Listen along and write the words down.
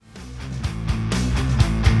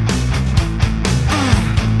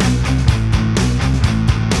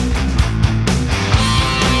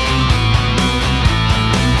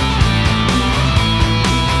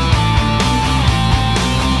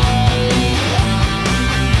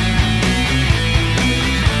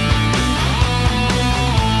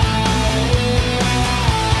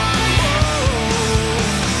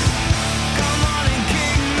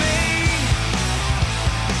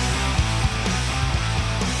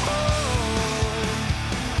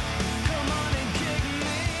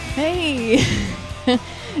Hey,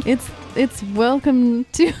 it's welcome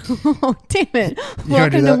to. Oh, damn it! You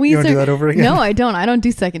Welcome to Weezer. You want to do that over again? No, I don't. I don't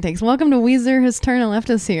do second takes. Welcome to Weezer has turned and left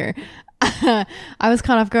us here. I was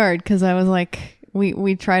caught off guard because I was like,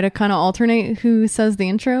 we try to kind of alternate who says the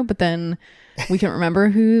intro, but then we couldn't remember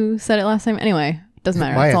who said it last time. Anyway, doesn't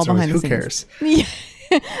matter. My it's all answer was, behind the who scenes. cares? Yeah.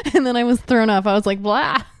 And then I was thrown off. I was like,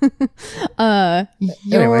 blah. Who are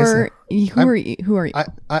you?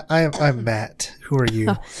 I'm Matt. Who are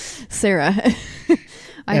you? Sarah.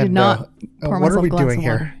 I did not pour what myself are we a glass doing of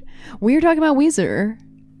here? water. We are talking about Weezer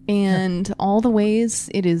and all the ways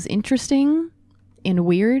it is interesting and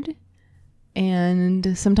weird.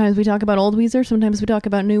 And sometimes we talk about old Weezer. Sometimes we talk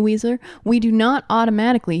about new Weezer. We do not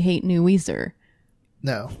automatically hate new Weezer.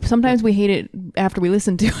 No. Sometimes we hate it after we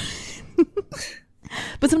listen to it.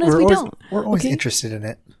 But sometimes we don't. We're always interested in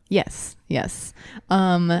it. Yes.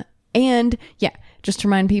 And yeah, just to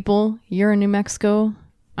remind people, you're in New Mexico.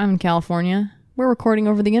 I'm in California. We're recording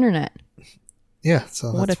over the internet. Yeah,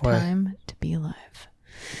 so what that's a time to be alive.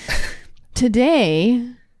 Today,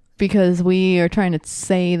 because we are trying to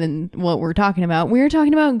say what we're talking about, we're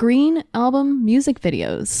talking about Green Album music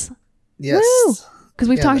videos. Yes. Woo! Because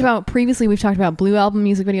we've talked about Blue Album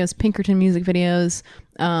music videos, Pinkerton music videos,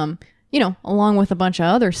 along with a bunch of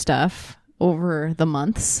other stuff over the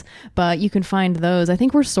months. But you can find those. I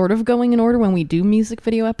think we're sort of going in order when we do music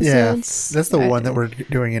video episodes. Yeah, that's the one that we're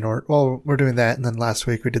doing in order. Well, we're doing that, and then last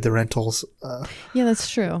week we did the rentals. Yeah, that's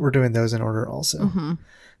true. We're doing those in order also. Mm-hmm.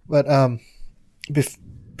 But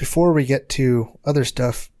before we get to other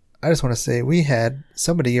stuff, I just want to say we had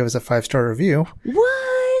somebody give us a 5-star review.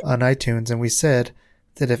 What? On iTunes, and we said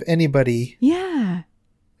that if anybody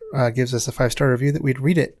gives us a 5-star review, that we'd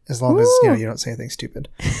read it as long as you don't say anything stupid.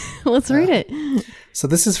 Let's read it. So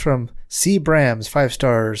this is from C. Brams, 5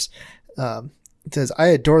 stars. It says, I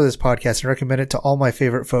adore this podcast and recommend it to all my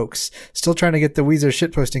favorite folks. Still trying to get the Weezer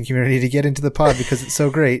shitposting community to get into the pod because it's so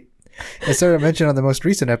great. As Sarah mentioned on the most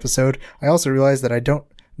recent episode, I also realized that I don't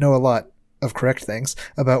know a lot of correct things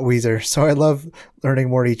about Weezer, so I love learning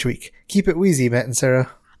more each week. Keep it Wheezy, Matt and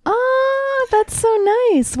Sarah. Oh, that's so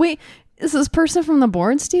nice. Wait, is this person from the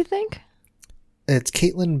boards, do you think? It's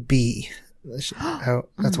Caitlin B.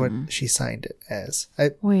 That's what she signed it as.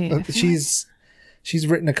 She's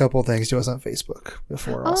written a couple things to us on Facebook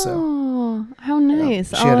before also. Oh, how nice.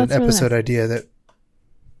 She had an really episode nice. idea that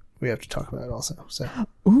we have to talk about also. So.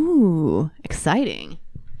 Ooh, exciting.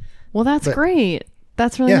 Well, that's great.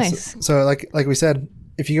 That's really nice. So like we said,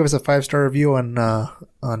 if you give us a 5-star review on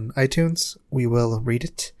iTunes, we will read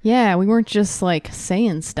it. Yeah, we weren't just like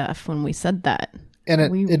saying stuff when we said that. And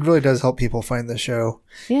it really does help people find the show.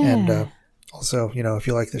 Yeah. And also, if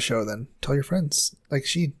you like the show, then tell your friends like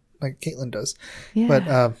Caitlin does. Yeah.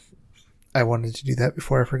 But I wanted to do that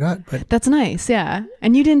before I forgot. But that's nice, yeah.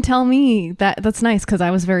 And you didn't tell me that. That's nice because I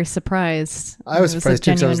was very surprised. I was surprised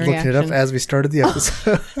too because I was looking it up as we started the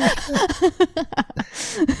episode.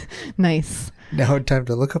 Nice. Now time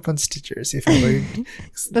to look up on Stitcher. See if anybody.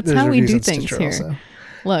 That's how we do things here. Also.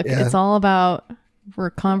 Look, it's all about we're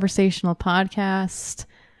a conversational podcast.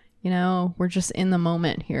 We're just in the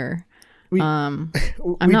moment here. I'm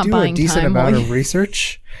not buying a decent time amount of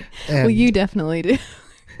research. Well, you definitely do.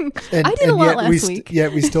 I did a lot last week.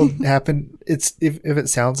 Yet we still happen. It's if it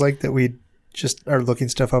sounds like that we just are looking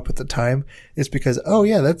stuff up at the time, it's because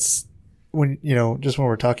that's when just when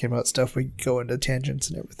we're talking about stuff we go into tangents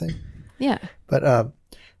and everything. Yeah. But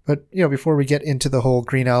before we get into the whole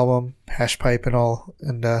Green Album, hash pipe and all,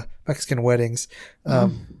 and Mexican weddings,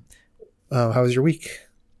 how was your week?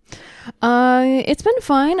 It's been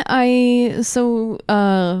fine.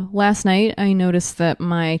 Last night I noticed that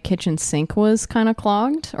my kitchen sink was kind of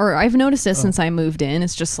clogged, or I've noticed it since I moved in.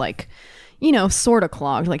 It's just like, sort of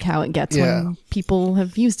clogged, like how it gets when people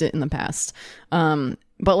have used it in the past.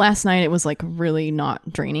 But last night it was like really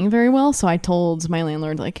not draining very well. So I told my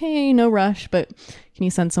landlord like, hey, no rush, but can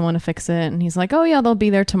you send someone to fix it? And he's like, oh yeah, they'll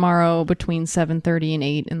be there tomorrow between 7:30 and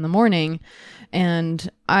 8 in the morning. And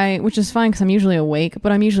which is fine because I'm usually awake,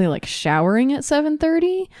 but I'm usually like showering at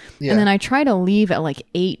 7:30. And then I try to leave at like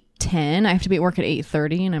 8:10. I have to be at work at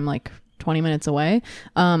 8:30 and I'm like 20 minutes away.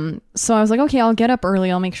 So I was like, okay, I'll get up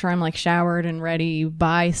early. I'll make sure I'm like showered and ready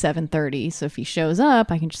by 7:30. So if he shows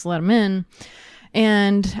up, I can just let him in.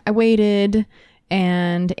 And I waited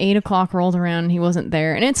and 8 o'clock rolled around and he wasn't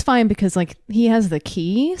there. And it's fine because like he has the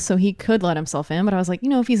key, so he could let himself in. But I was like,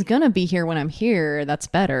 if he's going to be here when I'm here, that's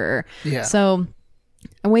better. Yeah. So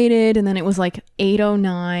I waited, and then it was like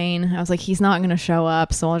 8:09. I was like, he's not going to show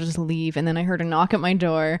up, so I'll just leave. And then I heard a knock at my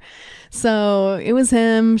door. So it was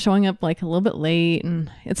him showing up like a little bit late,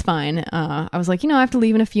 and it's fine. I was like, I have to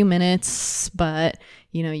leave in a few minutes, but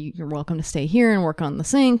you're welcome to stay here and work on the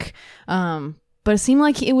sink. But it seemed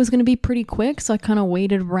like it was going to be pretty quick, so I kind of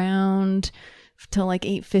waited around till like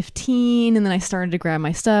 8:15, and then I started to grab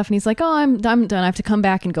my stuff, and he's like, oh, I'm done. I have to come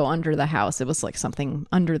back and go under the house. It was like something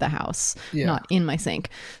under the house, not in my sink.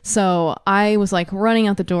 So I was like running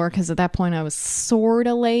out the door, because at that point I was sort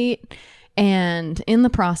of late, and in the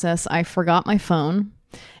process I forgot my phone,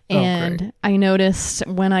 and I noticed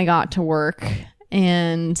when I got to work,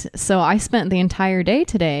 and so I spent the entire day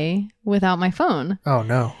today without my phone. Oh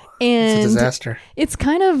no. And it's a disaster. It's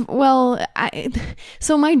kind of,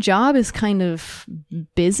 so my job is kind of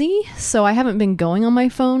busy, so I haven't been going on my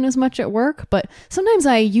phone as much at work, but sometimes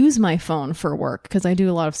I use my phone for work because I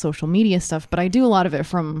do a lot of social media stuff, but I do a lot of it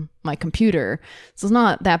from my computer. So it's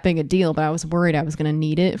not that big a deal, but I was worried I was going to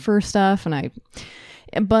need it for stuff.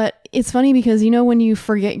 But it's funny because, when you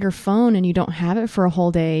forget your phone and you don't have it for a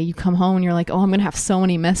whole day, you come home and you're like, oh, I'm going to have so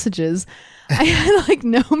many messages. I had like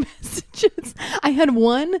no messages. I had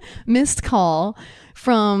one missed call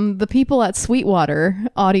from the people at Sweetwater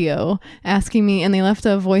Audio asking me, and they left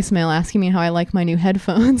a voicemail asking me how I like my new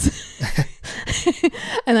headphones.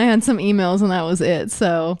 And I had some emails, and that was it.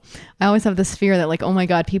 So I always have this fear that like, oh my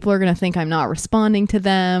God, people are going to think I'm not responding to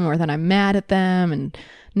them, or that I'm mad at them, and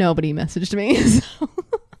nobody messaged me. So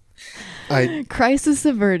crisis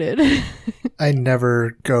averted. I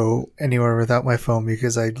never go anywhere without my phone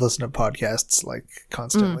because I listen to podcasts like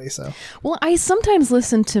constantly. So, well, I sometimes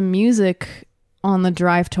listen to music on the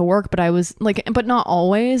drive to work, but I was like, but not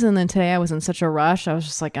always. And then today I was in such a rush. I was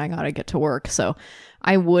just like, I gotta get to work. So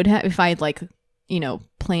I would have, if I had like,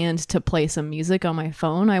 planned to play some music on my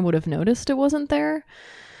phone, I would have noticed it wasn't there.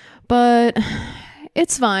 But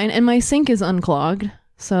it's fine. And my sink is unclogged.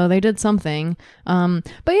 So they did something. But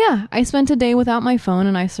yeah, I spent a day without my phone,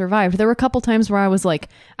 and I survived. There were a couple times where I was like,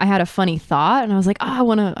 I had a funny thought, and I was like, I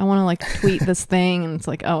want to like tweet this thing. And it's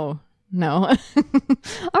like, oh no.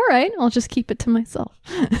 All right. I'll just keep it to myself.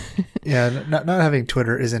 Yeah. Not having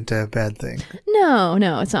Twitter isn't a bad thing. No,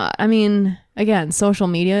 it's not. I mean, again, social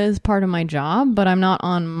media is part of my job, but I'm not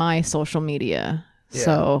on my social media. Yeah.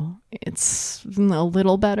 So it's a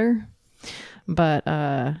little better. But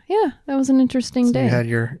yeah, that was an interesting day. You had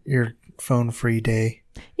your phone-free day.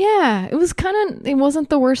 Yeah, it wasn't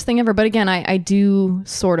the worst thing ever. But again, I do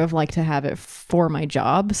sort of like to have it for my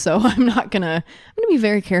job. So I'm gonna be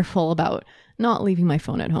very careful about not leaving my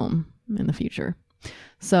phone at home in the future.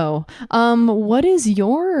 So, what is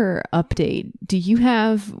your update? Did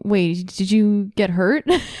you get hurt?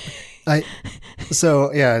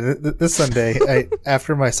 This Sunday,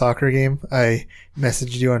 after my soccer game, I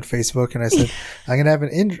messaged you on Facebook and I said, I'm going to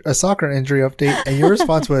have a soccer injury update. And your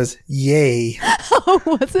response was, yay. Oh,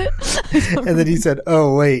 was it? And then you said,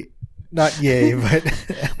 oh, wait, not yay, but.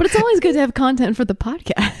 But it's always good to have content for the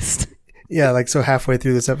podcast. Yeah, like so halfway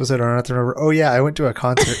through this episode, I don't have to remember, oh yeah, I went to a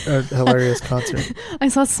concert, a hilarious concert. I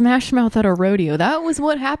saw Smash Mouth at a rodeo. That was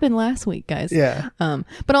what happened last week, guys. Yeah.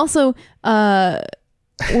 But also, what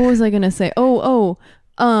was I going to say?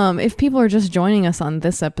 If people are just joining us on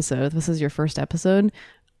this episode, this is your first episode,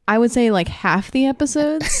 I would say like half the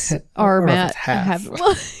episodes are Matt.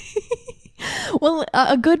 Well,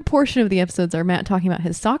 a good portion of the episodes are Matt talking about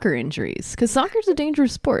his soccer injuries, because soccer's a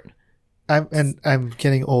dangerous sport. I'm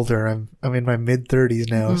getting older. I'm in my mid-30s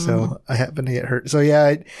now, so I happen to get hurt. So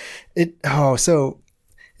yeah, it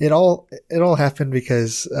all happened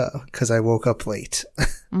because I woke up late.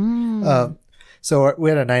 So we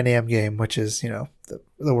had a 9 a.m. game, which is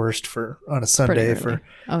the worst on a Sunday for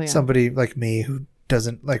somebody like me who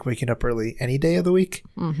doesn't like waking up early any day of the week,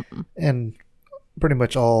 and pretty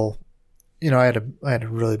much all. I had a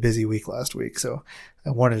really busy week last week, so I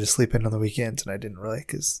wanted to sleep in on the weekends, and I didn't really,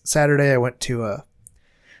 because Saturday I went to a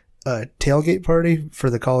tailgate party for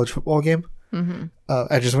the college football game.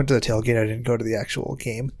 I just went to the tailgate. I didn't go to the actual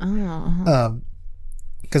game.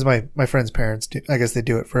 Because my friend's parents do, I guess they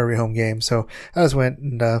do it for every home game. So I just went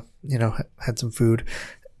and had some food,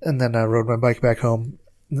 and then I rode my bike back home.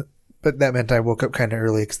 But that meant I woke up kind of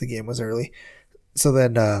early because the game was early. So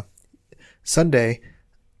then Sunday,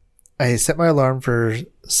 I set my alarm for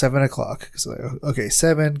 7 o'clock because okay,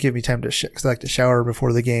 7, give me time to because I like to shower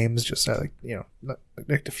before the games. Just I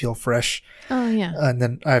like to feel fresh. Oh yeah. And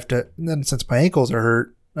then since my ankles are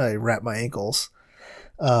hurt, I wrap my ankles.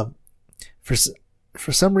 For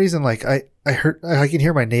some reason, like I can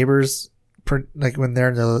hear my neighbors like when they're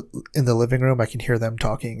in the living room, I can hear them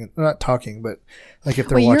talking. Not talking, but like if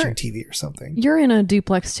they're Wait, watching TV or something. You're in a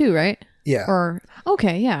duplex too, right? Yeah. Or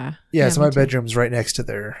okay, yeah. Yeah. So my me too. bedroom's right next to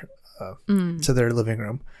their living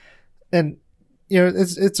room, and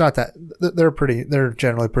it's not that they're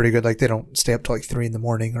generally pretty good. Like they don't stay up till like 3 a.m.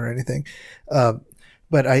 or anything.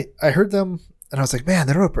 But I heard them and I was like, man,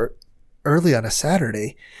 they're up early on a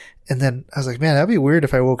Saturday. And then I was like, man, that'd be weird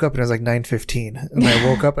if I woke up and it was like 9:15. And I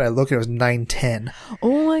woke up and I looked and it was 9:10.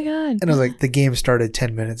 Oh my God. And I was like, the game started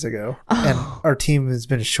 10 minutes ago. Oh. And our team has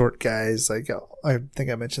been short guys. Like, I think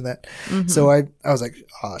I mentioned that. Mm-hmm. So I was like,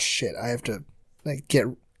 oh shit, I have to like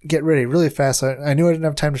get ready really fast. I knew I didn't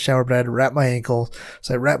have time to shower, but I had to wrap my ankle.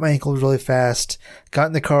 So I wrapped my ankle really fast, got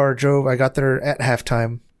in the car, drove. I got there at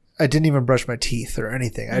halftime. I didn't even brush my teeth or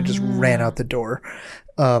anything. I just ran out the door.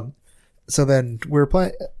 So then we were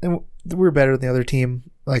playing, and we were better than the other team.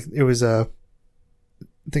 Like it was I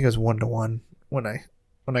think it was 1-1 when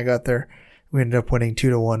I got there. We ended up winning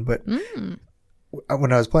 2-1. But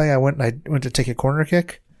when I was playing, I went to take a corner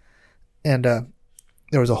kick, and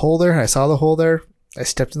there was a hole there. And I saw the hole there. I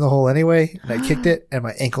stepped in the hole anyway, and I kicked it, and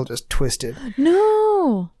my ankle just twisted.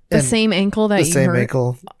 No, the same ankle that you hurt? The same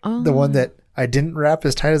ankle, the one that I didn't wrap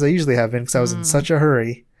as tight as I usually have been because I was in such a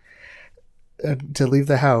hurry to leave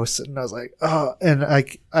the house. And I was like, oh, and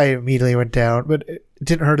I immediately went down, but it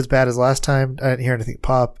didn't hurt as bad as last time. I didn't hear anything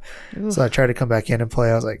pop. Oof. So I tried to come back in and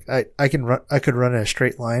play. I was like, I could run in a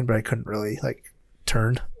straight line, but I couldn't really like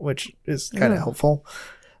turn, which is kind of helpful.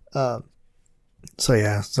 So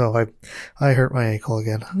yeah, so I hurt my ankle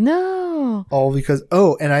again. No. All because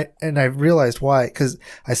and I realized why, because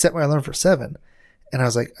I set my alarm for 7, and I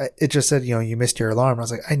was like, it just said you missed your alarm. I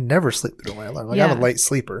was like, I never sleep through my alarm. Like I'm a light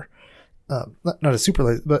sleeper, not a super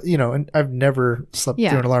late, but and I've never slept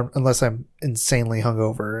through an alarm unless I'm insanely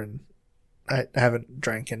hungover, and I haven't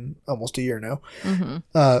drank in almost a year now. Mm-hmm.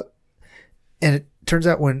 And it turns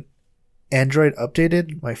out when Android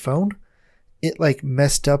updated my phone, it like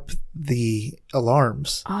messed up the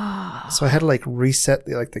alarms. Oh. So I had to like reset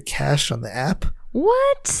the cache on the app.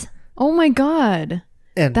 What? Oh my God.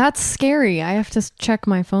 And that's scary. I have to check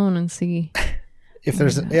my phone and see if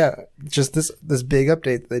there's just this big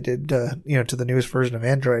update they did to the newest version of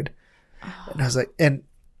Android. Oh. And I was like, and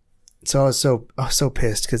so I was so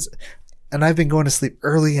pissed and I've been going to sleep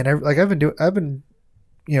early and I've been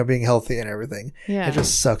being healthy and everything. Yeah. It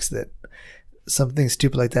just sucks that something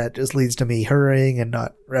stupid like that just leads to me hurrying and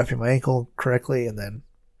not wrapping my ankle correctly. And then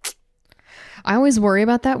I always worry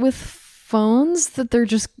about that with phones, that they're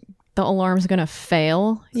just, the alarm's going to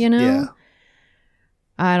fail, Yeah.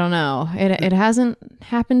 I don't know. It hasn't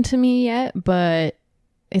happened to me yet, but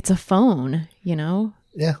it's a phone,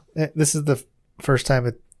 Yeah. This is the first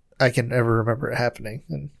time I can ever remember it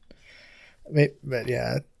happening. But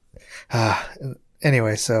yeah.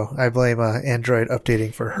 Anyway, so I blame Android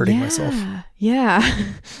updating for hurting myself. Yeah.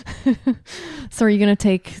 So are you going to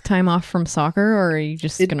take time off from soccer, or are you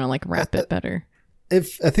just going to wrap it better? I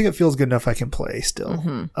think it feels good enough I can play still.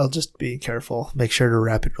 Mm-hmm. I'll just be careful. Make sure to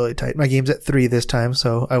wrap it really tight. My game's at 3 this time,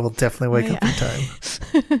 so I will definitely wake up in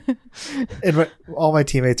time. And all my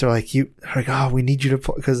teammates are like, we need you to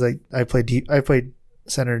play, because I played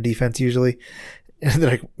center and defense usually. And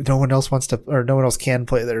they're like, no one else can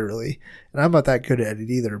play there really. And I'm not that good at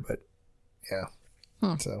it either, but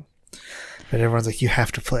yeah. So, but everyone's like, you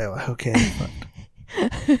have to play. I'm like, okay.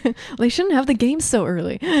 Well, they shouldn't have the games so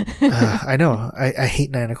early. I know. I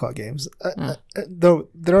hate 9:00 games. Though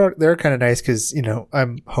they're kind of nice because,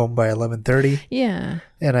 I'm home by 11:30. Yeah.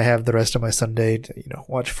 And I have the rest of my Sunday to,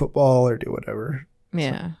 watch football or do whatever.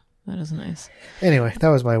 Yeah. So. That is nice. Anyway, that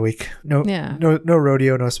was my week. No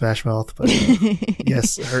rodeo, no Smash Mouth, but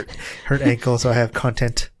yes, hurt ankle, so I have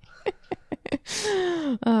content.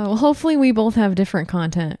 Well, hopefully we both have different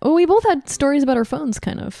content. Oh, we both had stories about our phones,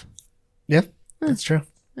 kind of. Yeah, that's true.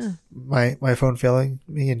 My phone failing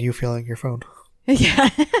me and you failing your phone. Yeah.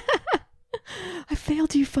 I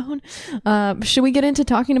failed you, phone. Should we get into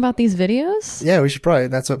talking about these videos? Yeah, we should probably.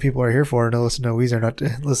 That's what people are here for, to listen to Weezer, not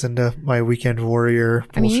to listen to my weekend warrior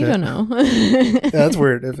bullshit. I mean, you don't know. Yeah, that's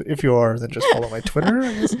weird. If you are, then just follow my Twitter,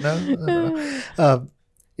 I guess. No, I don't know.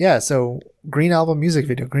 Yeah, so Green Album music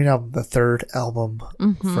video. Green Album, the third album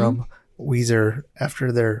from Weezer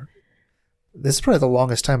after this is probably the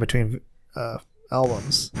longest time between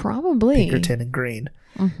albums. Probably. Pinkerton and Green.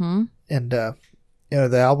 Mm-hmm. And,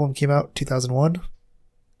 the album came out 2001.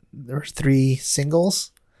 There were 3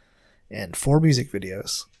 singles and 4 music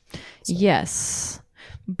videos. So. Yes.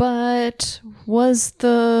 But was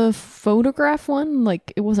the photograph one,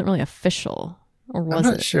 it wasn't really official, or was it?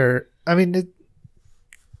 I'm not sure. I mean,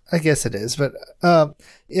 I guess it is, but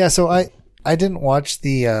yeah, so I I didn't watch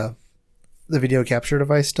the video capture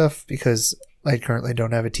device stuff because I currently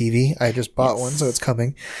don't have a TV. I just bought one, so it's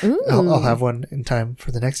coming. I'll have one in time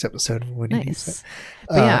for the next episode when we use it.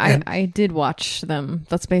 But yeah, I did watch them.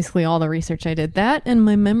 That's basically all the research I did. That and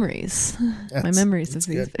my memories. My memories of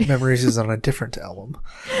these videos. Memories is on a different album.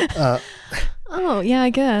 Oh, yeah, I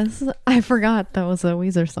guess. I forgot that was a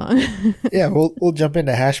Weezer song. Yeah, we'll jump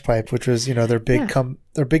into Hash Pipe, which was, their big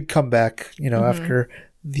comeback, after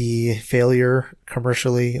the failure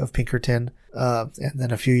commercially of Pinkerton. And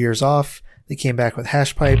then a few years off, they came back with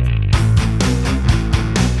Hash Pipe.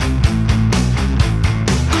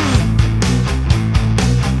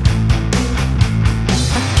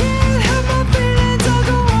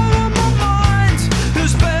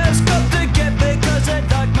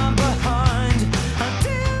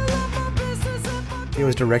 It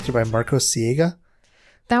was directed by Marcos Siega.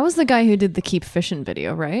 That was the guy who did the Keep Fishing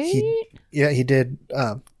video, right? He did.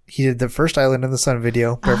 He did the first Island in the Sun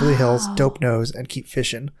video, Beverly Hills, Dope Nose, and Keep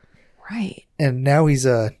Fishing. Right. And now he's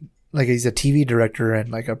a TV director and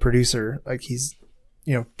like a producer. Like he's,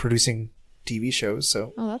 producing TV shows.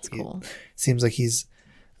 So that's cool. Seems like he's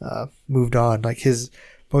moved on. Like his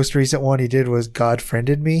most recent one he did was God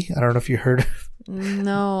Friended Me. I don't know if you heard.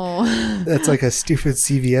 No. That's like a stupid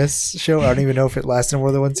CBS show. I don't even know if it lasted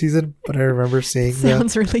more than one season, but I remember seeing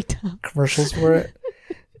Sounds really dumb. Commercials for it.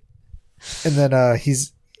 And then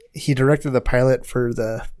he directed the pilot for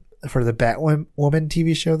the Batwoman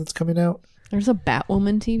TV show that's coming out. There's a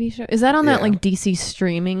Batwoman TV show. Is that on that like DC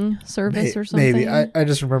streaming service or something? Maybe. I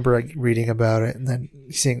just remember like reading about it and then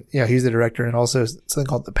seeing. Yeah, he's the director, and also something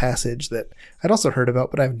called The Passage that I'd also heard about,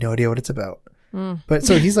 but I have no idea what it's about. But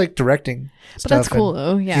so he's like directing stuff. But that's cool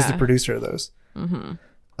though. Yeah, he's the producer of those.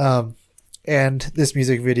 And this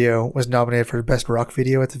music video was nominated for Best Rock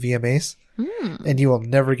Video at the VMAs. And you will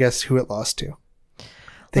never guess who it lost to. I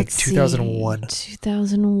think 2001.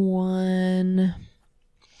 2001.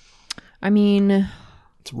 I mean,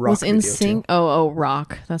 it's Rock was NSYNC. Oh,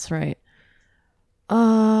 Rock. That's right.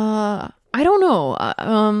 I don't know.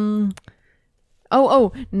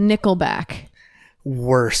 Nickelback.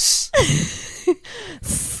 Worse.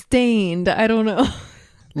 Stained. I don't know.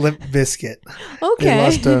 Limp Bizkit. Okay. They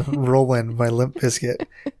lost to Rollin' by Limp Bizkit.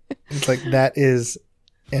 It's like that is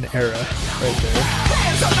an era right there.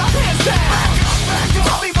 Hands up, hands down.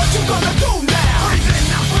 Tell me what you gonna do now.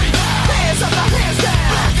 Hands up, hands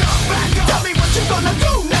down. Tell me what you gonna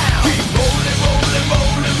do now. Keep rolling, rolling,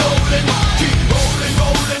 rolling, rolling. Keep rolling,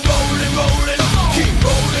 rolling, rolling, rolling. Keep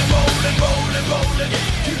rolling, rolling, rolling, rolling.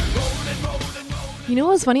 Keep rolling, rolling, rolling. You know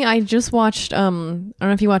what's funny? I just watched, I don't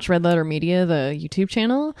know if you watch Red Letter Media, the YouTube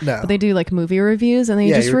channel. No. But they do like movie reviews and they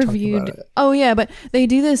just reviewed. Oh, yeah. But they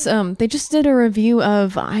do this. They just did a review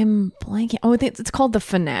of, I'm blanking. Oh, it's called The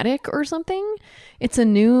Fanatic or something. It's a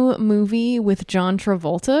new movie with John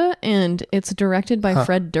Travolta and it's directed by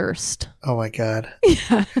Fred Durst. Oh, my God.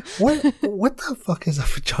 Yeah. What the fuck is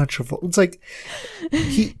up with John Travolta? It's like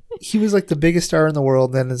he was like the biggest star in the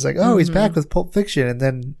world. And then it's like, oh, he's back with Pulp Fiction. And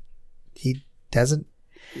then he doesn't.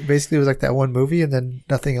 Basically, it was like that one movie and then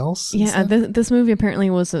nothing else. Yeah, this movie apparently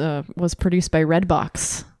was produced by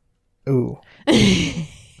Redbox. Ooh.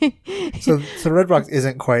 So Redbox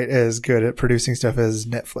isn't quite as good at producing stuff as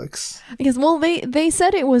Netflix. I guess. Well, they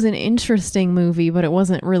said it was an interesting movie, but it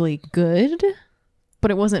wasn't really good. But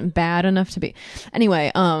it wasn't bad enough to be.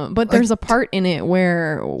 Anyway, but there's a part in it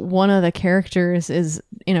where one of the characters is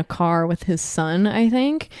in a car with his son, I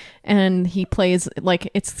think, and he plays like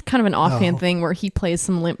it's kind of an offhand thing where he plays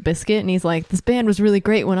some Limp Bizkit, and he's like, "This band was really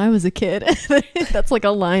great when I was a kid." That's like a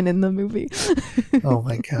line in the movie. Oh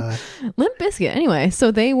my God, Limp Bizkit. Anyway, so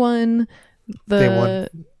they won the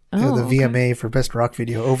VMA for Best Rock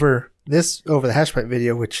Video over the Hash Pipe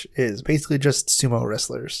video, which is basically just sumo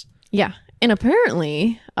wrestlers. Yeah. And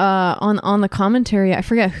apparently, on the commentary, I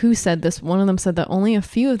forget who said this. One of them said that only a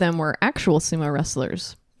few of them were actual sumo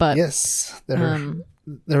wrestlers. But yes, there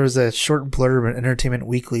was a short blurb in Entertainment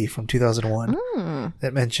Weekly from 2001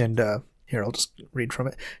 that mentioned. Here, I'll just read from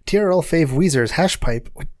it. TRL fave Weezer's Hash Pipe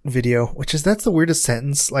video, that's the weirdest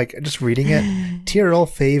sentence. Like just reading it. TRL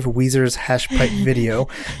fave Weezer's Hash Pipe video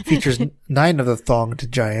features 9 of the thonged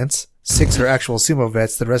giants. 6 are actual sumo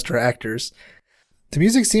vets. The rest are actors. The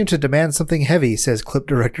music seemed to demand something heavy, says clip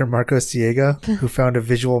director Marcos Siega, who found a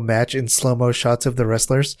visual match in slow-mo shots of the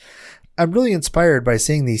wrestlers. I'm really inspired by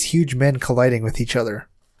seeing these huge men colliding with each other.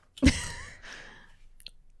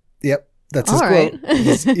 Yep, that's his quote.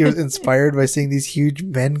 He was inspired by seeing these huge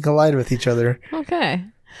men collide with each other. Okay.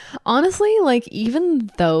 Honestly, like, even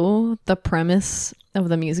though the premise of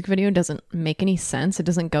the music video doesn't make any sense, it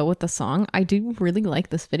doesn't go with the song, I do really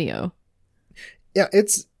like this video. Yeah,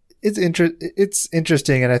 it's it's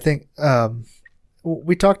interesting, and I think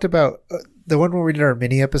we talked about the one where we did our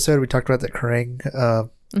mini episode. We talked about the Kerrang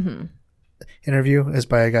interview is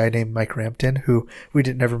by a guy named Mike Rampton, who we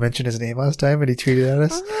didn't ever mention his name last time, and he tweeted at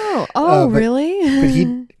us.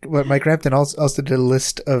 Really? But Mike Rampton also did a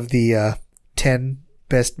list of the 10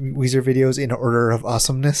 best Weezer videos in order of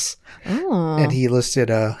awesomeness, and he listed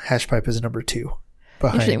Hashpipe as number 2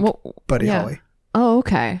 behind Buddy Holly. Oh,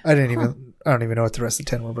 okay. I don't even know what the rest of the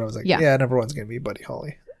 10 were, but I was like, yeah, number 1's gonna be Buddy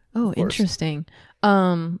Holly. Oh, interesting.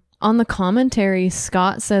 On the commentary,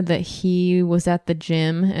 Scott said that he was at the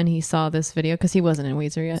gym and he saw this video because he wasn't in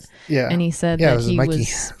Weezer yet. Yeah. And he said that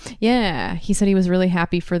he said he was really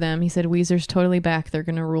happy for them. He said, Weezer's totally back. They're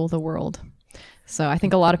going to rule the world. So I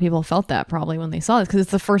think a lot of people felt that probably when they saw this, because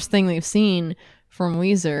it's the first thing they've seen from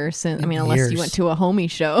Weezer since, unless you went to a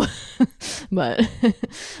Homie show, but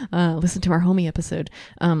listen to our Homie episode.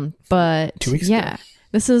 But 2 weeks ago.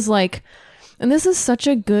 This is and this is such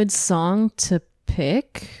a good song to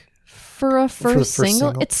pick for a first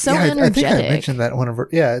single. It's so energetic. I think I mentioned that one of her.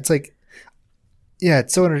 Yeah, it's like,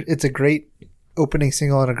 it's a great opening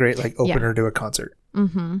single and a great opener to a concert.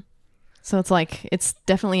 Mm-hmm. So it's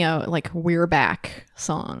definitely a we're back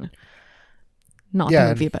song. Not the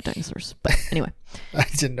movie about dinosaurs, but anyway. I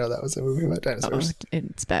didn't know that was a movie about dinosaurs.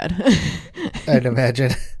 It's bad. I'd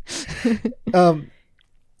imagine. The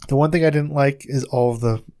one thing I didn't like is all of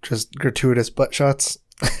the just gratuitous butt shots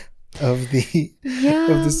of the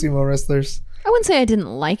sumo wrestlers. I wouldn't say I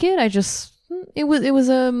didn't like it. I just it was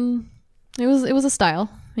a style, it was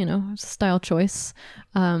a style choice.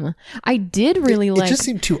 I did really it just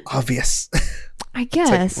seemed too obvious. I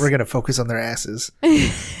guess it's we're gonna focus on their asses.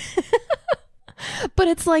 But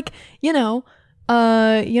it's you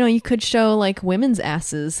could show women's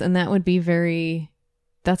asses, and that would be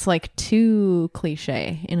that's too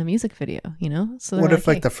cliche in a music video, So what if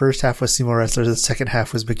the first half was sumo wrestlers, the second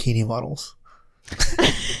half was bikini models?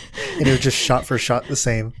 And it was just shot for shot the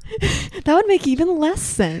same. That would make even less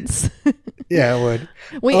sense. Yeah, it would.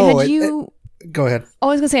 Wait, go ahead. I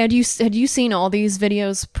was gonna say, had you seen all these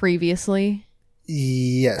videos previously?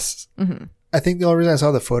 Yes. Mm-hmm. I think the only reason I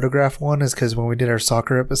saw the photograph one is because when we did our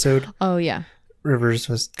soccer episode. Oh yeah. Rivers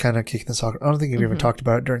was kind of kicking the soccer. I don't think we even talked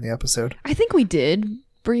about it during the episode. I think we did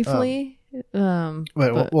briefly.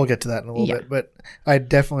 But we'll get to that in a little bit. But I'd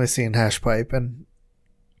definitely seen Hashpipe, and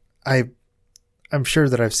I'm sure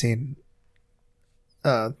that I've seen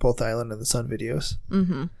both Island and the Sun videos.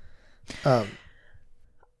 Mm-hmm.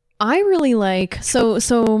 I really like so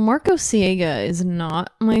Marco Siega is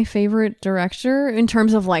not my favorite director in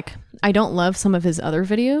terms of I don't love some of his other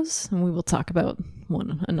videos, and we will talk about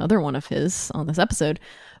another one of his on this episode,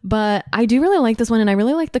 but I do really like this one, and I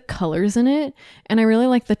really like the colors in it, and I really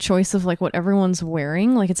like the choice of what everyone's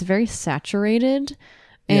wearing. It's very saturated,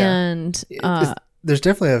 and there's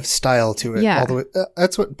definitely a style to it. Yeah. All the way.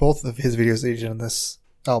 That's what both of his videos they did on this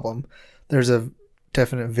album. There's a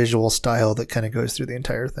definite visual style that kind of goes through the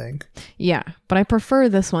entire thing. Yeah, but I prefer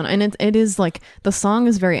this one, and it is the song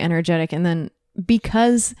is very energetic, and then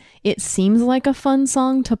because it seems like a fun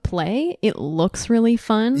song to play, it looks really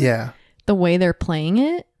fun. Yeah, the way they're playing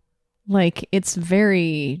it, it's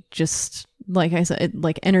very just I said,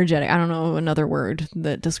 energetic. I don't know another word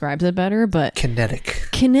that describes it better, but kinetic.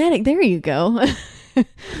 There you go.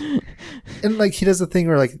 And he does the thing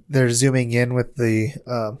where they're zooming in with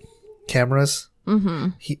the cameras.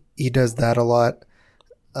 Mm-hmm. He does that a lot,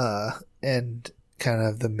 and kind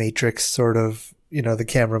of the Matrix sort of, the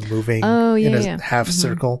camera moving in a half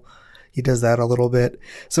circle. He does that a little bit,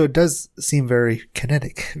 so it does seem very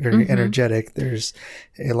kinetic, very energetic. There's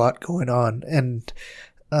a lot going on, and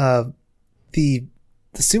the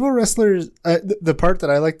sumo wrestlers, the part that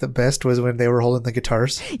I liked the best was when they were holding the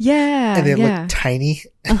guitars. Yeah, and they look tiny.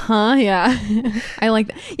 Yeah, I like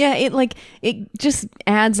that. Yeah, it just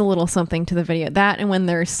adds a little something to the video. That, and when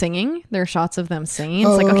they're singing, there are shots of them singing. It's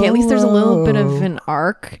okay, at least there's a little bit of an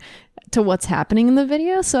arc to what's happening in the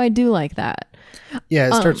video. So I do like that. Yeah,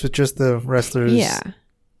 it starts with just the wrestlers.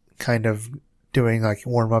 Kind of doing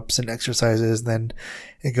warm ups and exercises. Then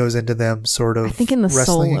it goes into them sort of, I think, in the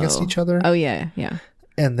wrestling solo against each other. Oh yeah.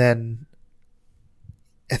 And then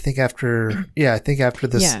I think after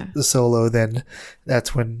the solo, then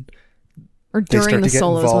that's when during the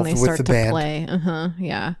solos when they start to play.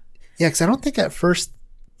 Yeah. Yeah, because I don't think at first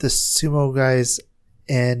the sumo guys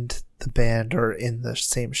and the band are in the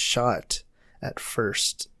same shot at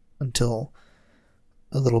first until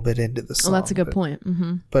a little bit into the song. Oh, that's a good point.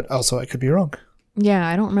 Mm-hmm. But also, I could be wrong. Yeah,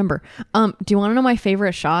 I don't remember. Do you want to know my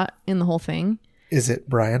favorite shot in the whole thing? Is it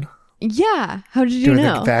Brian? Yeah. How did you doing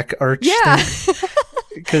know? The back arch. Yeah.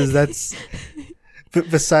 Because that's But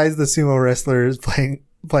besides the sumo wrestlers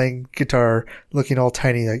playing guitar, looking all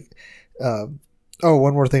tiny, like,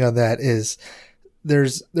 one more thing on that is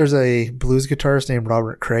there's a blues guitarist named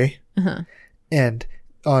Robert Cray, and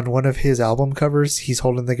on one of his album covers, he's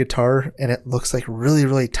holding the guitar, and it looks like really,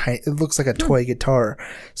 really tiny. It looks like a toy guitar.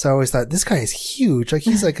 So I always thought, this guy is huge. Like,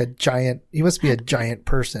 he's like a giant. He must be a giant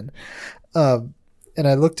person. And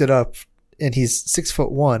I looked it up, and he's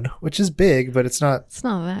 6'1", which is big, but it's not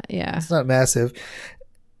that. Yeah, it's not massive.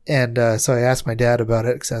 And so I asked my dad about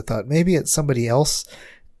it because I thought maybe it's somebody else.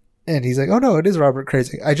 And he's like, "Oh no, it is Robert Cray."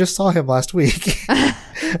 I just saw him last week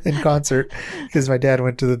in concert because my dad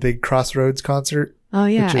went to the big Crossroads concert. Oh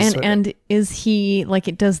yeah, and is he like?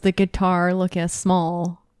 Does the guitar look as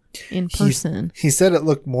small in person? He said it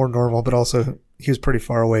looked more normal, but also he was pretty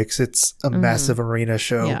far away because it's a massive arena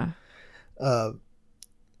show. Yeah.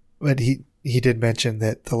 But he did mention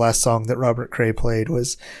that the last song that Robert Cray played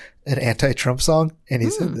was an anti-Trump song, and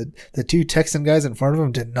he said that the two Texan guys in front of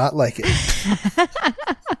him did not like it.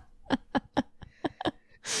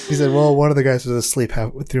 He said, well, one of the guys was asleep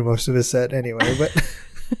through most of his set anyway, but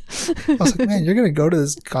I was like, man, you're going to go to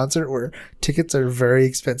this concert where tickets are very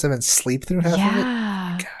expensive and sleep through half of it?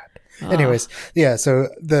 Oh, God. Oh. Anyways, yeah, so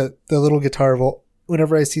the little guitar,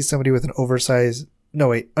 whenever I see somebody with an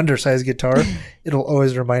undersized guitar, it'll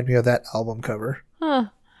always remind me of that album cover. Huh.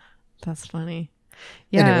 That's funny.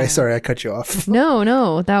 Yeah. Anyway, sorry, I cut you off.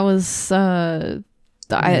 No, that was, I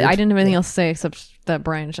didn't have anything else to say except that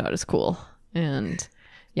Brian shot is cool. And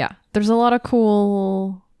yeah, there's a lot of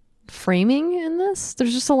cool framing in this.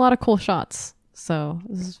 There's just a lot of cool shots. So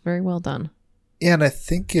this is very well done. Yeah, and I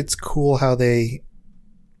think it's cool how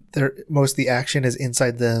most of the action is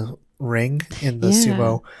inside the ring in the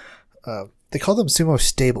sumo. They call them sumo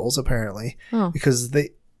stables apparently, because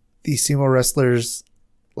these sumo wrestlers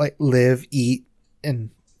like live, eat, and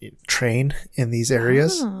train in these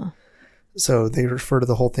areas. So they refer to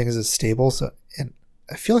the whole thing as a stable. So, and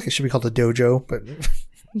I feel like it should be called a dojo, but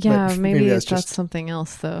yeah, but maybe that's something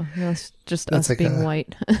else though. That's just us like being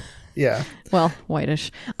white. Yeah. Well,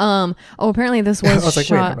 whitish. Apparently this was I was like,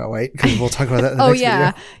 shot... wait, I'm not white. Because we'll talk about that in the next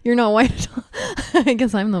video. You're not white at all. I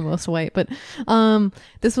guess I'm the most white. But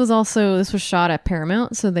this was shot at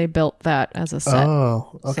Paramount, so they built that as a set.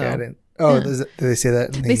 Oh, okay. So, I didn't. Oh, yeah. Did they say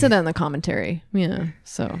that? They said that in the commentary. Yeah,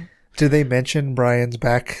 so... Did they mention Brian's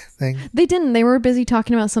back thing? They didn't. They were busy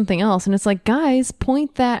talking about something else. And it's like, guys,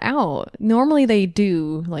 point that out. Normally they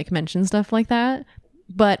do like mention stuff like that.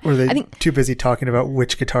 But were they I think too busy talking about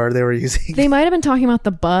which guitar they were using? They might have been talking about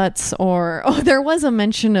the butts there was a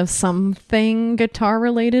mention of something guitar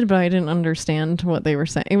related, but I didn't understand what they were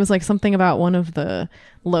saying. It was like something about one of the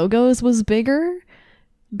logos was bigger.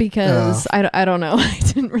 Because I don't know. I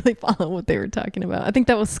didn't really follow what they were talking about. I think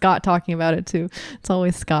that was Scott talking about it too. It's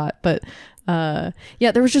always Scott. But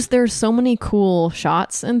there's so many cool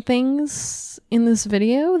shots and things in this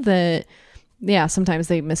video that, yeah, sometimes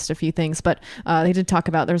they missed a few things. But they did talk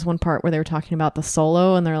about, there's one part where they were talking about the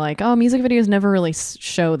solo and they're like, oh, music videos never really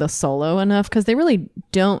show the solo enough because they really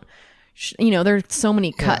don't. There's so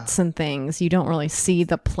many cuts and things. You don't really see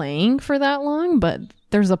the playing for that long, but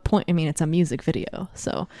there's a point. I mean, it's a music video.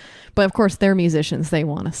 So, but of course they're musicians. They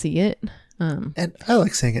want to see it. And I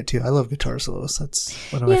like saying it too. I love guitar solos. That's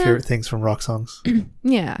one of my favorite things from rock songs.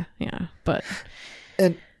 Yeah. But,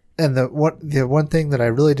 and the one thing that I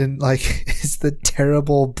really didn't like is the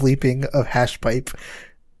terrible bleeping of hash pipe.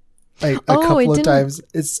 Like a couple of times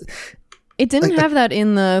it didn't have that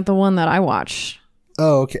in the one that I watched.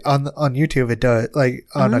 Oh, okay. On YouTube, it does. Like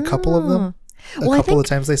on a couple of them, a couple of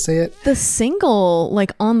times they say it. The single,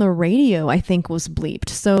 like on the radio, I think was bleeped.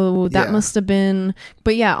 So that must have been.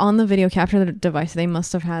 But yeah, on the video capture device, they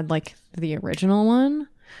must have had like the original one.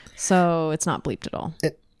 So it's not bleeped at all.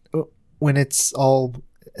 When it's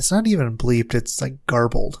not even bleeped. It's like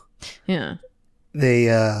garbled. Yeah.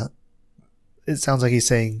 It sounds like he's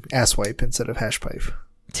saying asswipe instead of hash pipe,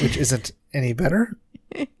 which isn't any better.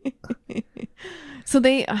 So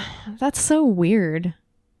that's so weird.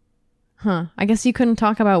 Huh. I guess you couldn't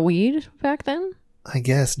talk about weed back then? I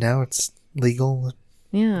guess now it's legal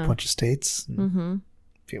in a bunch of states. Mm-hmm.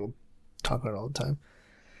 People talk about it all the time.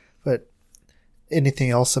 But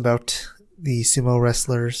anything else about the sumo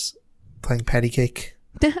wrestlers playing patty cake?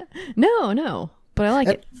 No. But I like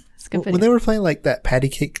it. It's a good video. When they were playing like that patty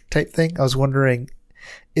cake type thing, I was wondering,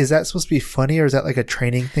 is that supposed to be funny or is that like a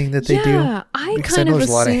training thing that they do? Yeah, because I know there's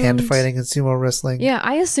a lot of hand fighting in sumo wrestling. Yeah,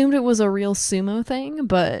 I assumed it was a real sumo thing,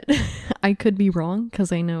 but I could be wrong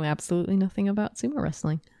because I know absolutely nothing about sumo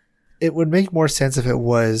wrestling. It would make more sense if it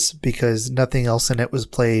was, because nothing else in it was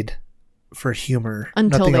played for humor.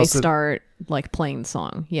 Until Nothing they else start like playing the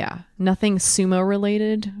song. Yeah. Nothing sumo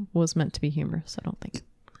related was meant to be humorous, I don't think.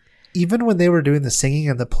 Even when they were doing the singing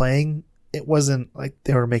and the playing, it wasn't like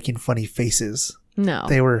they were making funny faces. No.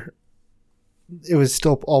 It was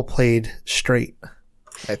still all played straight,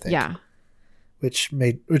 I think. Yeah. Which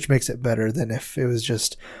makes it better than if it was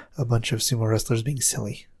just a bunch of sumo wrestlers being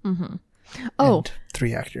silly. Mm-hmm. Oh. And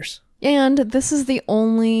 3 actors. And this is the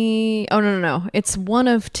only... Oh, no. It's one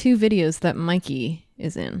of 2 videos that Mikey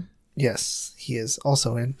is in. Yes, he is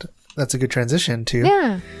also in. That's a good transition to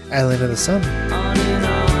Island of the Sun. On an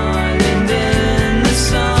island in the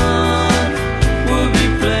sun, we'll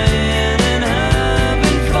be playing and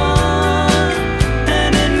having fun,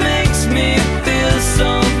 and it makes me feel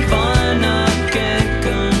so fun I can't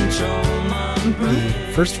control my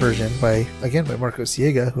brain. First version by Marco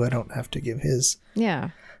Siega, who I don't have to give his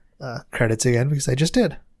credits again because I just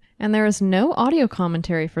did. And there is no audio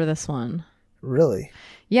commentary for this one. Really?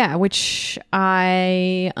 Yeah, which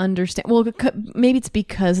I understand. Well, maybe it's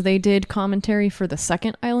because they did commentary for the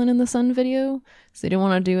second Island in the Sun video, so they didn't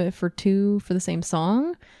want to do it for 2 for the same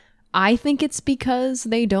song. I think it's because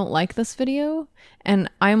they don't like this video, and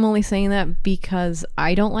I'm only saying that because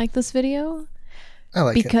I don't like this video. I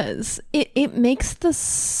like because it makes the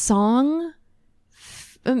song...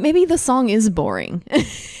 Maybe the song is boring.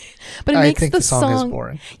 But I think the song is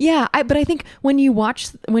boring. Yeah, but I think when you're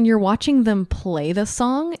watching them play the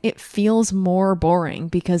song, it feels more boring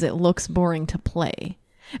because it looks boring to play,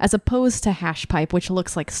 as opposed to Hash Pipe, which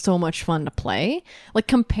looks like so much fun to play. Like,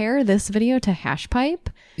 compare this video to Hash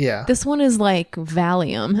Pipe. Yeah, this one is like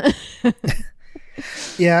Valium.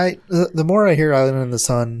 Yeah, the more I hear Island in the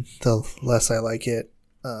Sun, the less I like it.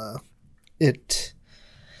 I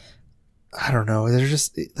don't know. They're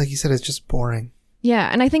just, like you said, it's just boring. Yeah,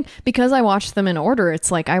 and I think because I watched them in order,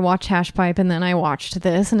 it's like I watched Hash Pipe and then I watched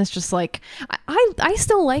this, and it's just like I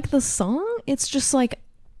still like the song. It's just like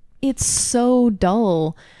it's so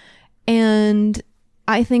dull. And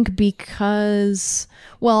I think because,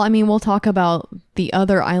 well, I mean, we'll talk about the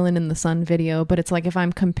other Island in the Sun video, but it's like if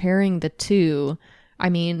I'm comparing the 2, I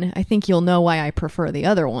mean, I think you'll know why I prefer the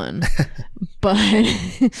other one. but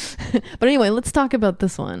anyway, let's talk about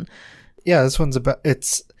this one. Yeah, this one's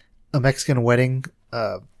it's a Mexican wedding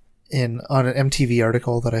on an MTV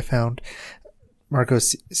article that I found. Marco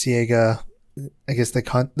Siega, I guess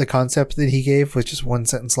the concept that he gave was just 1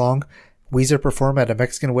 sentence long. Weezer perform at a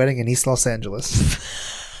Mexican wedding in East Los Angeles.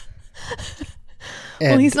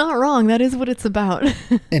 Well, he's not wrong. That is what it's about.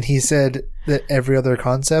 And he said that every other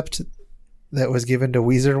concept that was given to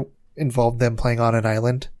Weezer involved them playing on an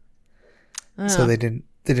island. So they didn't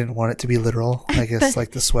want it to be literal, I guess,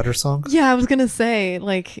 like the sweater song. Yeah, I was going to say,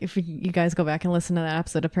 like, if you guys go back and listen to that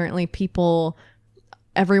episode, apparently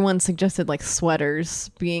everyone suggested, like, sweaters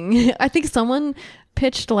being... I think someone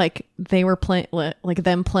pitched, like, they were playing, like,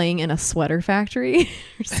 them playing in a sweater factory.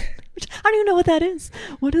 I don't even know what that is.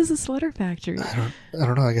 What is a sweater factory? I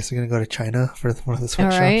don't know. I guess I'm going to go to China for one of the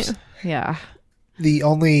sweatshops. All right. Yeah. The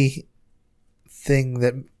only thing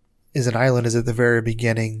that is an island is at the very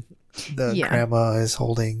beginning. The grandma is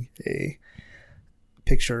holding a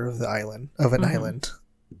picture of an island,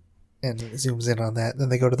 and zooms in on that. Then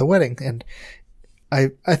they go to the wedding, and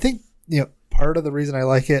I think part of the reason I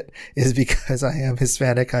like it is because I am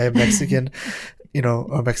Hispanic, I am Mexican,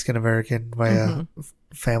 or Mexican American. My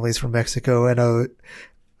family's from Mexico, and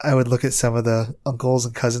I would look at some of the uncles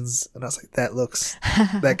and cousins, and I was like,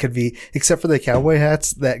 that could be, except for the cowboy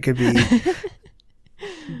hats, that could be.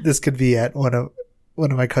 This could be at one of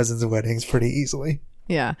my cousin's weddings pretty easily.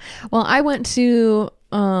 Yeah. Well, I went to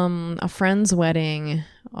a friend's wedding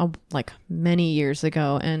like many years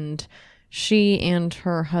ago, and she and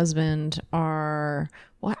her husband are,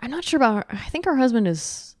 well, I'm not sure about her. I think her husband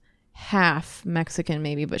is half Mexican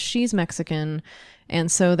maybe, but she's Mexican. And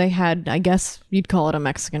so they had, I guess you'd call it a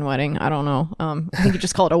Mexican wedding. I don't know. I think you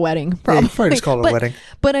just call it a wedding. Probably. Yeah, you probably just call it a wedding.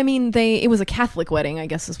 But I mean, it was a Catholic wedding, I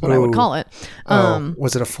guess is what I would call it.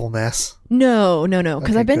 Was it a full mass? No.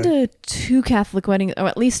 Because I've been to 2 Catholic weddings, or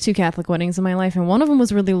at least 2 Catholic weddings in my life. And one of them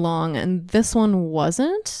was really long, and this one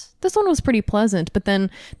wasn't. This one was pretty pleasant. But then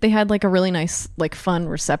they had like a really nice, like fun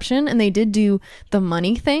reception. And they did do the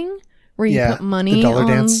money thing. Where you put money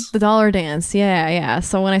on the dollar dance. Yeah.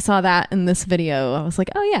 So when I saw that in this video, I was like,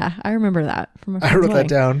 oh yeah, I remember that from I wrote that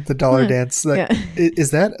down, the dollar dance.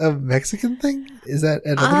 Is that a Mexican thing? Is that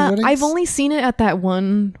at other weddings? I've only seen it at that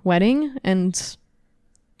one wedding, and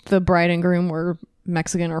the bride and groom were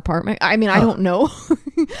Mexican or part I mean, I don't know.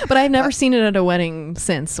 But I've never seen it at a wedding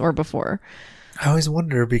since or before. I always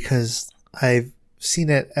wonder because I've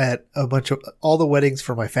seen it at a bunch of all the weddings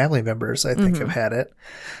for my family members. I think have had it.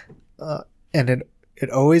 and it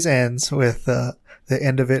always ends with the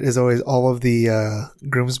end of it is always all of the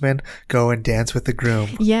groomsmen go and dance with the groom.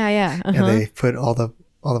 Yeah. And they put all the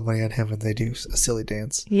money on him, and they do a silly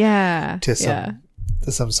dance. Yeah. To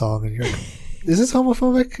some song, and you're like, is this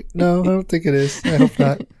homophobic? No, I don't think it is. I hope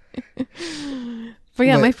not. But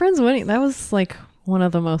yeah, my friend's wedding, that was like one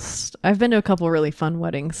of the most, I've been to a couple really fun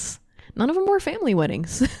weddings. None of them were family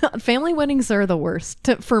weddings. Family weddings are the worst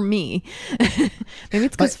for me. Maybe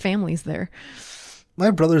it's because family's there.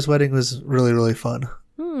 My brother's wedding was really, really fun.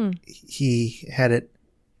 He had it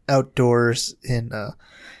outdoors in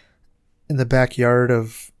the backyard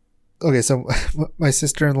of... Okay, so my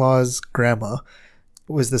sister-in-law's grandma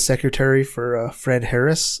was the secretary for Fred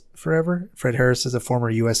Harris forever. Fred Harris is a former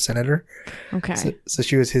U.S. senator. Okay. So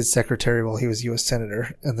she was his secretary while he was U.S.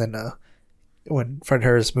 senator. And then when Fred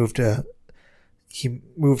Harris moved here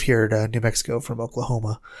to New Mexico from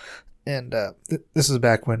Oklahoma. And this was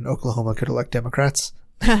back when Oklahoma could elect Democrats.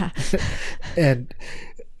 and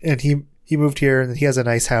he moved here, and he has a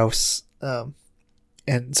nice house.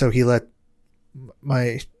 And so he let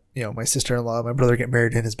my sister-in-law, my brother, get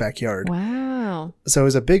married in his backyard. Wow. So it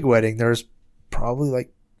was a big wedding. There was probably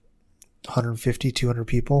like 150, 200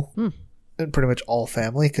 people. And pretty much all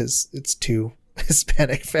family, because it's two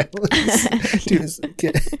Hispanic families.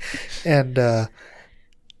 And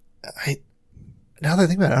now that I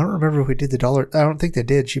think about it, I don't remember if we did the dollar. I don't think they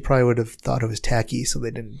did. She probably would have thought it was tacky, so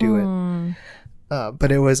they didn't do it.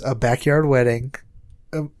 But it was a backyard wedding,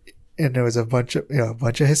 and there was a bunch of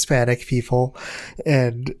Hispanic people,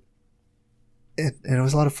 and it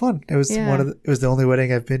was a lot of fun. It was it was the only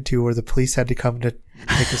wedding I've been to where the police had to come to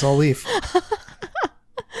make us all leave.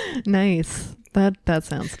 Nice. That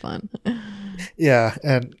sounds fun. Yeah,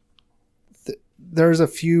 and there's a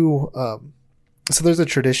few. So there's a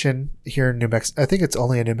tradition here in New Mexico. I think it's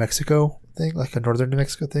only a New Mexico thing, like a northern New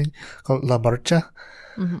Mexico thing, called La Marcha,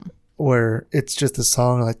 where it's just a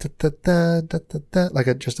song like da, da, da, da, da, da,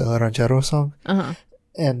 like just a ranchero song,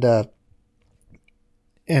 and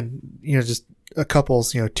just a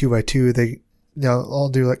couples, 2 by 2, they all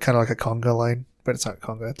do like kind of like a conga line. But it's not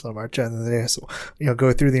conga, it's La Marcha, and then they just,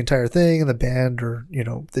 go through the entire thing, and the band or,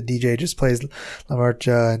 the DJ just plays La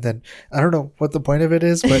Marcha, and then I don't know what the point of it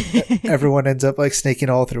is, but everyone ends up like snaking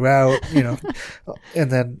all throughout, and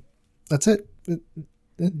then that's it.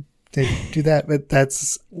 They do that, but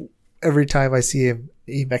that's every time I see a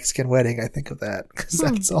Mexican wedding, I think of that, because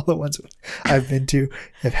that's all the ones I've been to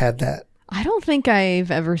have had that. I don't think I've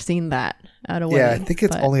ever seen that at a wedding. Yeah, I think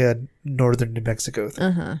it's only a northern New Mexico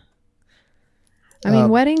thing. I mean,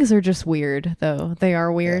 weddings are just weird, though. They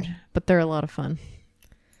are weird, but they're a lot of fun.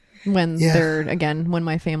 When when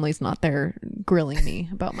my family's not there grilling me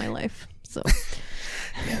about my life. So,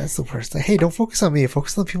 yeah, that's the worst thing. Hey, don't focus on me.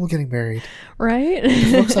 Focus on the people getting married. Right?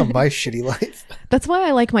 Focus on my shitty life. That's why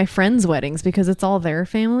I like my friends' weddings, because it's all their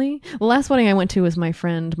family. The last wedding I went to was my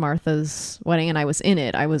friend Martha's wedding, and I was in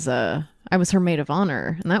it. I was her maid of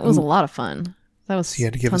honor, and that was a lot of fun. That was so you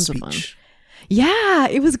had to give tons a of fun. speech. Yeah,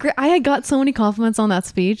 it was great. I had got so many compliments on that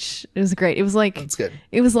speech. It was great. It was like, that's good.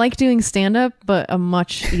 It was like doing stand-up, but a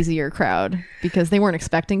much easier crowd, because they weren't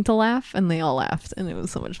expecting to laugh, and they all laughed, and it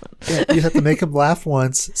was so much fun. Yeah, you have to make them laugh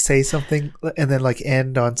once, say something, and then like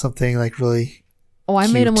end on something like really I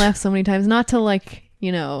cute. made them laugh so many times, not to like,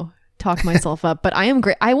 talk myself up, but I am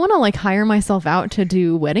great. I want to like hire myself out to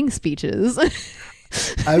do wedding speeches.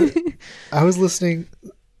 I was listening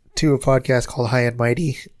to a podcast called High and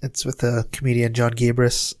Mighty. It's with the comedian John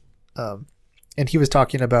Gabris, and he was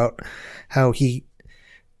talking about how he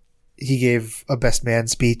gave a best man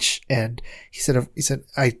speech, and he said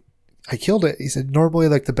I killed it. He said normally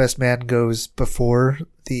like the best man goes before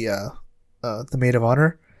the maid of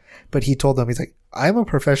honor, but he told them, he's like, I'm a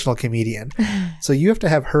professional comedian, so you have to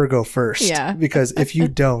have her go first, because if you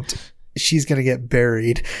don't, she's gonna get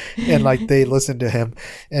buried. And like they listened to him,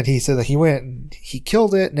 and he said that he went and he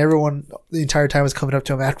killed it, and everyone the entire time was coming up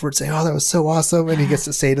to him afterwards saying, oh, that was so awesome. And he gets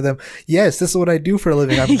to say to them, yes, this is what I do for a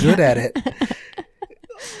living, I'm good at it.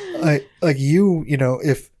 like you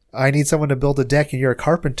if I need someone to build a deck and you're a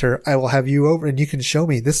carpenter, I will have you over and you can show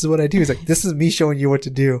me, this is what I do. He's like, this is me showing you what to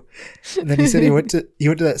do. And then he said he went to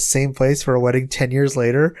that same place for a wedding 10 years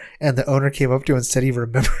later, and the owner came up to him and said he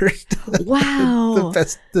remembered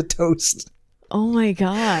the toast. Oh my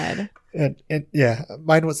God. And yeah,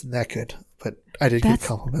 mine wasn't that good, but I did get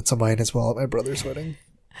compliments on mine as well at my brother's wedding.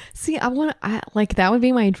 See, that would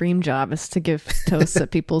be my dream job, is to give toasts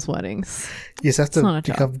at people's weddings. You just have to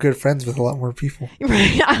become good friends with a lot more people.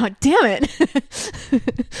 Right. Oh, damn it.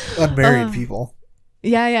 Unmarried people.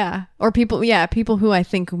 Yeah. Or people who I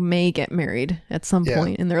think may get married at some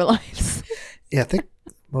point in their lives. Yeah, I think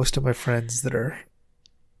most of my friends are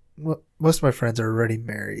already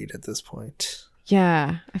married at this point.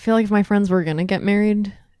 Yeah, I feel like if my friends were gonna get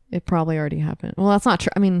married, it probably already happened. Well, that's not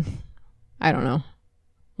true. I mean, I don't know.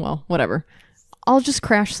 Well, whatever. I'll just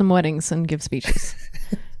crash some weddings and give speeches.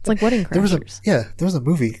 It's like Wedding Crashers. There was a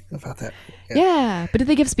movie about that. Yeah, but did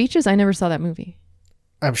they give speeches? I never saw that movie.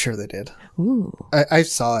 I'm sure they did. Ooh. I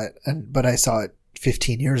saw it, but I saw it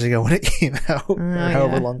 15 years ago when it came out, or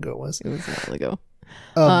however long ago it was. It was a while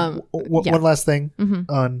ago. One last thing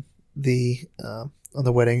Mm-hmm. on the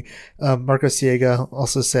wedding. Marco Siega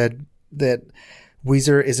also said that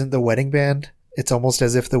Weezer isn't the wedding band. It's almost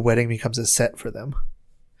as if the wedding becomes a set for them.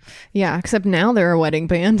 Yeah, except now they're a wedding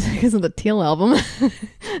band because of the Teal album.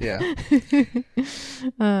 Yeah.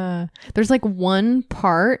 There's like one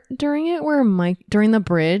part during it where during the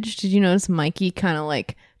bridge, did you notice Mikey kind of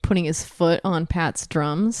like putting his foot on Pat's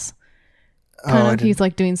drums? He's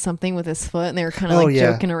like doing something with his foot and they were kind of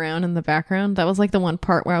joking around in the background. That was like the one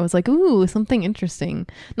part where I was like, ooh, something interesting.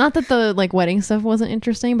 Not that the like wedding stuff wasn't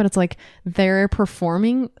interesting, but it's like their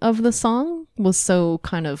performing of the song was so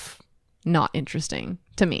kind of not interesting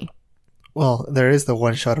to me. Well, there is the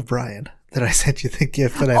one shot of Brian that I sent you the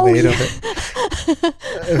GIF that I made of it.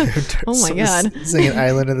 Oh my god. Singing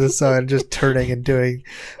Island in the Sun, just turning and doing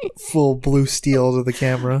full blue steel to the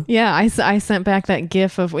camera. Yeah, I sent back that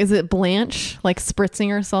GIF of, is it Blanche like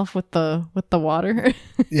spritzing herself with the water?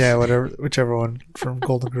 Yeah, whichever one from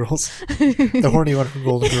Golden Girls. The horny one from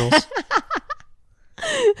Golden Girls.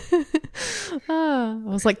 I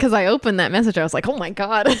was like, because I opened that message, I was like, oh my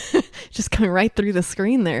god, just coming right through the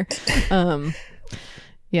screen there.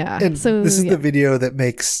 Yeah. And so this is the video that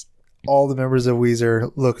makes all the members of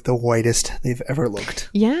Weezer look the whitest they've ever looked.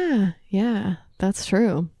 Yeah, that's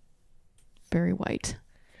true. Very white.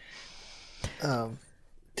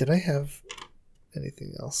 Did I have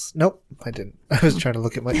anything else? Nope, I didn't. I was trying to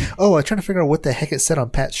look at I was trying to figure out what the heck it said on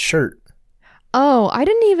Pat's shirt. Oh, I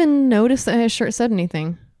didn't even notice that his shirt said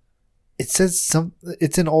anything. It says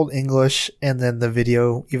it's in Old English, and then the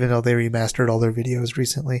video, even though they remastered all their videos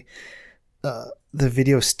recently, the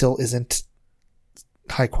video still isn't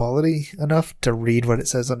high quality enough to read what it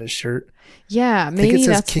says on his shirt. Yeah, maybe I think it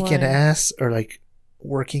says that's kicking why. ass or like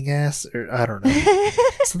working ass, or I don't know.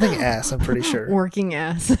 Something ass, I'm pretty sure. Working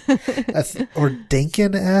ass. Or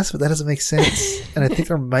dinkin' ass, but that doesn't make sense. And I think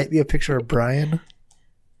there might be a picture of Brian.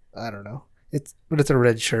 I don't know. But it's a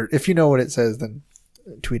red shirt. If you know what it says, then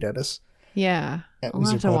tweet at us. Yeah, At I'll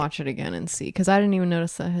have to WeezerPod. watch it again and see, because I didn't even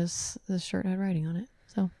notice that his shirt had writing on it.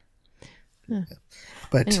 So, yeah.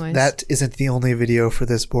 But Anyways. that isn't the only video for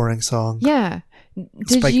this boring song. Yeah.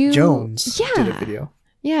 Spike Jones did a video.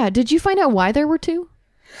 Yeah. Did you find out why there were two?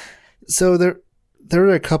 So there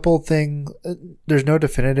are a couple things. There's no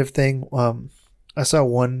definitive thing. I saw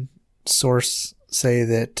one source say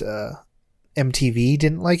that MTV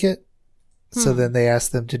didn't like it, so then they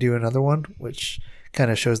asked them to do another one, which kind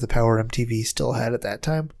of shows the power MTV still had at that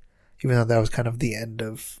time, even though that was kind of the end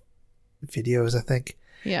of videos, I think,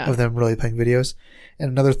 Yeah. of them really playing videos. And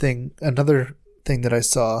another thing that I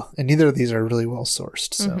saw, and neither of these are really well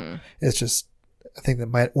sourced, so it's just, I think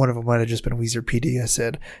that one of them might have just been Weezer PD. I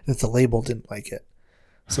said that the label didn't like it,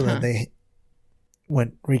 so then they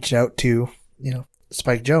reached out to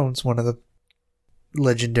Spike Jones, one of the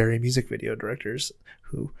legendary music video directors,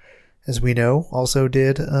 who, as we know, also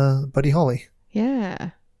did Buddy Holly.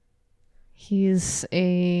 Yeah. He's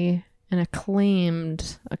an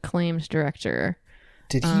acclaimed director.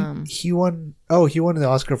 Did he won? Oh, he won the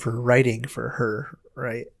Oscar for writing for Her,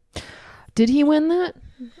 right? Did he win that?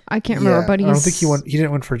 I can't remember, but I don't think he won. He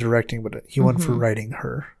didn't win for directing, but he won for writing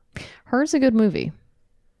Her. Her's a good movie.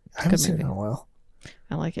 I haven't seen it in a while.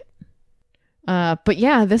 I like it. But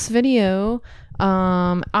yeah, this video,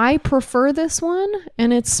 I prefer this one,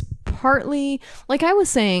 and it's partly, like I was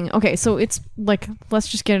saying, okay, so it's like, let's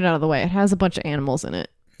just get it out of the way. It has a bunch of animals in it,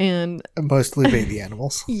 and Mostly baby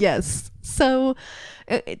animals. yes. So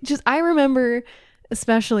I remember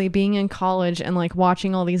especially being in college and like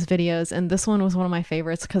watching all these videos, and this one was one of my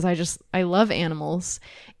favorites because I love animals.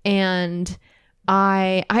 And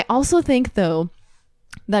I also think though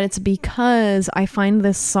that it's because I find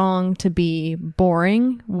this song to be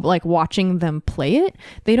boring, like watching them play it.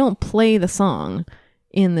 They don't play the song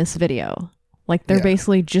in this video. Like they're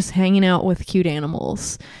basically just hanging out with cute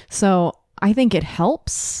animals. So I think it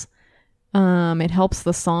helps. It helps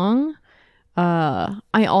the song.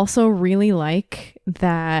 I also really like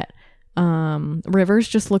that Rivers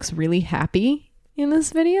just looks really happy in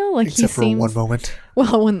this video. Like Except he for seems one moment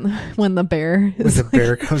well when the bear when is the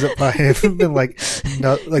bear comes up by him and like He's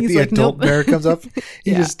the like, adult nope. bear comes up,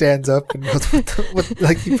 he Yeah. just stands up and goes,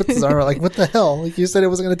 like he puts his arm out, like, what the hell? Like, you said it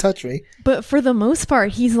wasn't going to touch me. But for the most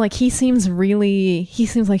part, he seems like he's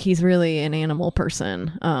really an animal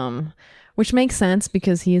person. Which makes sense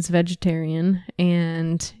because he is vegetarian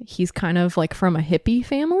and he's kind of like from a hippie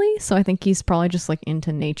family. So I think he's probably just like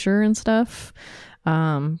into nature and stuff.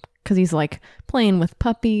 Because he's like playing with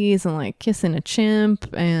puppies and like kissing a chimp.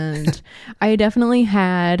 And I definitely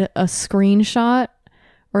had a screenshot,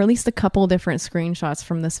 or at least a couple different screenshots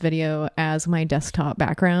from this video as my desktop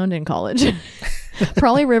background in college.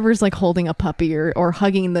 Probably River's like holding a puppy or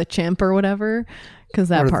hugging the chimp or whatever, because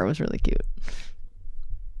that part was really cute.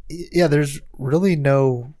 Yeah, there's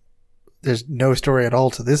no story at all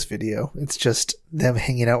to this video. It's just them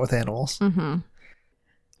hanging out with animals. Mm-hmm.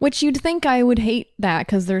 Which you'd think I would hate that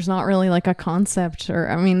because there's not really like a concept, or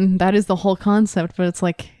I mean, that is the whole concept, but it's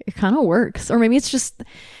like it kind of works. Or maybe it's just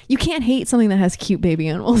you can't hate something that has cute baby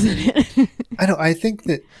animals in it. I know. I think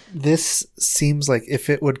that this seems like if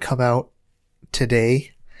it would come out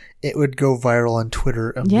today, it would go viral on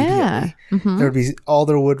Twitter immediately. Yeah. Mm-hmm.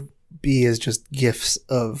 There would be is just gifs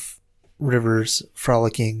of Rivers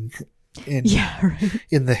frolicking in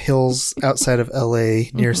the hills outside of LA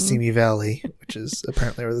near Simi Valley, which is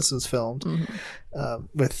apparently where this was filmed,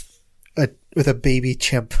 with a baby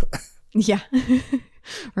chimp. Yeah.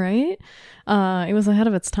 Right? It was ahead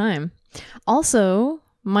of its time. Also,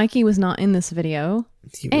 Mikey was not in this video.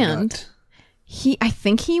 I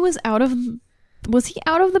think he was out of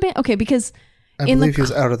the band? Okay, because I believe he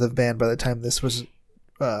was out of the band by the time this was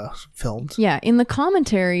filmed. Yeah, in the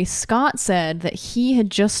commentary, Scott said that he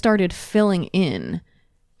had just started filling in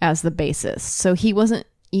as the bassist. So he wasn't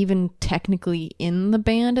even technically in the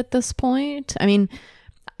band at this point. I mean,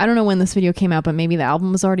 I don't know when this video came out, but maybe the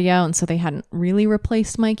album was already out, and so they hadn't really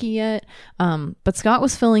replaced Mikey yet. But Scott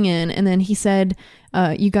was filling in, and then he said,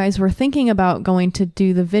 you guys were thinking about going to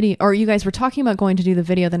do the video, or you guys were talking about going to do the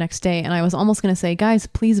video the next day, and I was almost going to say, guys,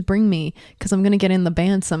 please bring me, because I'm going to get in the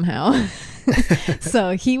band somehow.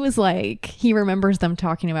 So he was like, he remembers them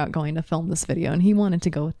talking about going to film this video, and he wanted to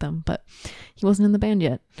go with them, but he wasn't in the band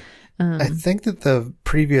yet. I think that the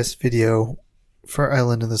previous video for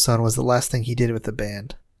Island in the Sun was the last thing he did with the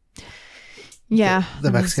band. Yeah.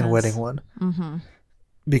 The Mexican wedding one. Mm-hmm.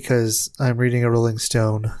 Because I'm reading a Rolling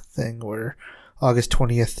Stone thing where August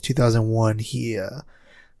 20th, 2001,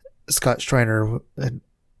 Scott Schreiner had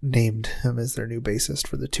named him as their new bassist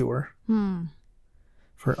for the tour.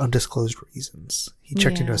 For undisclosed reasons. He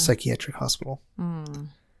checked into a psychiatric hospital.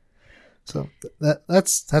 So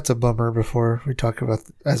that's a bummer before we talk about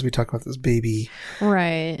this baby.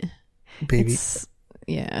 Right. Baby.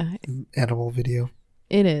 Yeah. Animal video.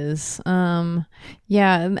 It is.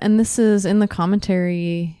 Yeah, and this is in the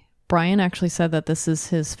commentary. Brian actually said that this is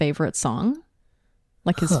his favorite song,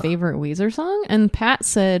 like his favorite Weezer song, and Pat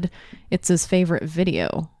said it's his favorite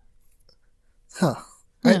video. Huh.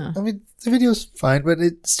 Yeah. I mean, the video's fine, but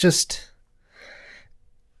it's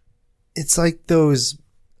like those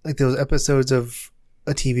episodes of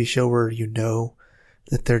a TV show where you know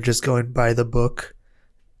that they're just going by the book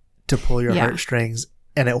to pull your heartstrings,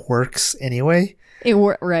 and it works anyway.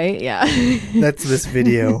 Right? Yeah. That's this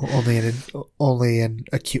video, only in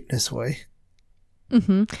a cuteness way.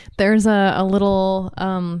 Mm-hmm. There's a little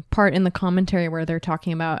part in the commentary where they're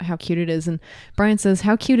talking about how cute it is, and Brian says,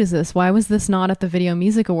 "How cute is this? Why was this not at the Video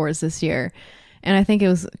Music Awards this year?" And I think it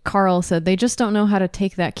was Carl said, "They just don't know how to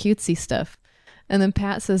take that cutesy stuff." And then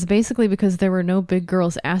Pat says, "Basically because there were no big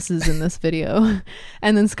girls' asses in this video."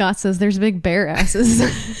 And then Scott says, "There's big bear asses."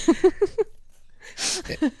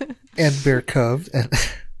 And bear cubs, and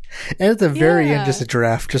at the very end, just a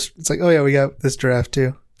giraffe. It's like, oh yeah, we got this giraffe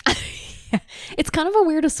too. Yeah. It's kind of a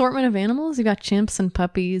weird assortment of animals. You got chimps and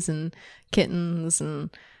puppies and kittens and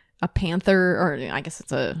a panther, or I guess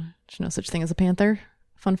there's no such thing as a panther.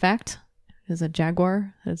 Fun fact is a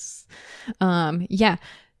jaguar.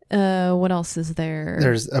 What else is there?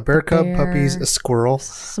 There's a bear cub, puppies, a squirrel,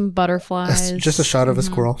 some butterflies. Just a shot of a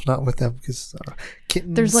squirrel, not with them, because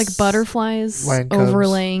kittens. There's like butterflies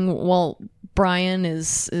overlaying while Brian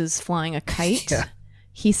is flying a kite. Yeah.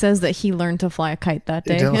 He says that he learned to fly a kite that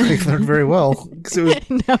day. He learned very well.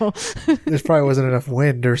 No. There probably wasn't enough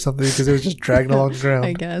wind or something because it was just dragging along the ground.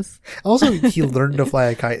 I guess. Also, he learned to fly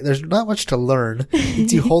a kite. There's not much to learn.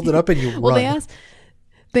 You hold it up and you run.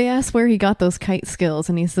 They asked where he got those kite skills,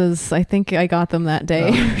 and he says, "I think I got them that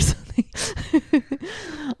day," or something.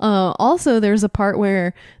 Also, there's a part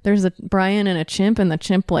where there's a Brian and a chimp, and the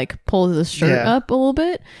chimp like pulls his shirt up a little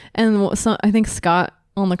bit, and I think Scott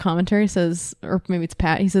on the commentary says, or maybe it's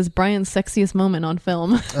Pat, he says, Brian's sexiest moment on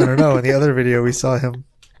film. I don't know. In the other video, we saw him.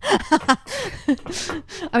 I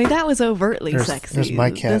mean, that was overtly sexy. There's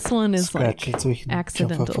my cat. This one is like so we can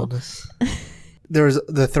accidental. jump up on this. There was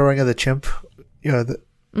the throwing of the chimp,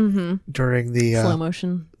 during the slow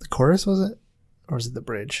motion. The chorus, was it? Or was it the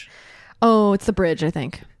bridge? Oh, it's the bridge, I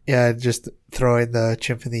think. Yeah, just throwing the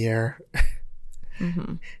chimp in the air.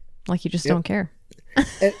 Like you just don't care.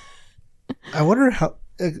 I wonder how.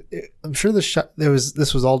 I'm sure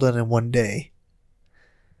this was all done in one day.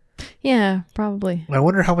 Yeah, probably. I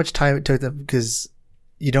wonder how much time it took them, because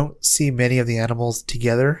you don't see many of the animals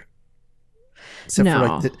together, except for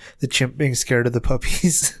like the chimp being scared of the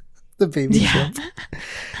puppies, the baby chimp,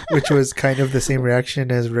 which was kind of the same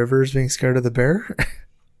reaction as Rivers being scared of the bear.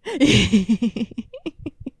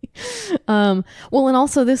 Well, and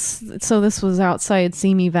also this was outside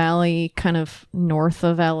Simi Valley, kind of north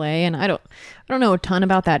of LA, and I don't know a ton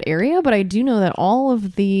about that area, but I do know that all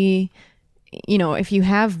of the, if you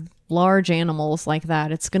have large animals like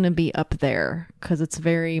that, it's going to be up there because it's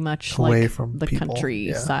very much away like from the people.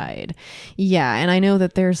 countryside. Yeah, and I know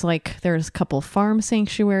that there's a couple farm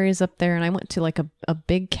sanctuaries up there, and I went to like a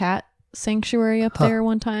big cat sanctuary up there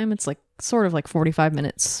one time. It's like sort of like 45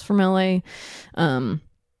 minutes from LA.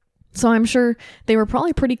 So I'm sure they were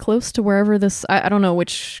probably pretty close to wherever this, I don't know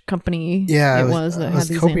which company it was that had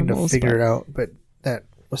these hoping animals. to figure it out, but that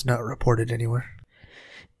was not reported anywhere.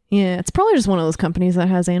 Yeah, it's probably just one of those companies that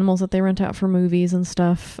has animals that they rent out for movies and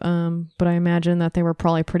stuff. But I imagine that they were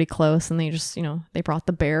probably pretty close, and they just, they brought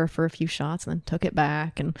the bear for a few shots and then took it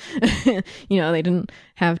back. And, they didn't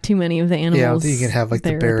have too many of the animals. Yeah, I don't think you can have like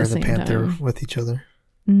the bear and the panther time. with each other.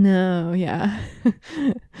 No, yeah.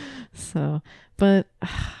 So, but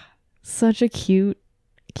such a cute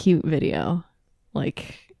video.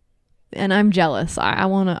 Like, and I'm jealous. I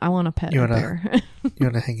want to pet a bear. You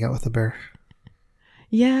want to hang out with a bear?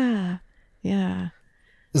 Yeah.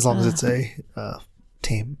 As long as it's a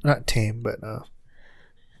not tame, but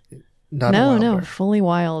not no, a wild bear. fully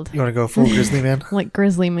wild. You want to go full grizzly man? Like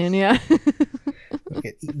grizzly man, yeah.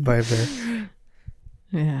 Get eaten by a bear.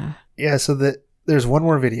 Yeah. Yeah. So there's one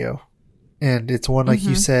more video, and it's one like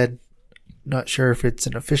you said. Not sure if it's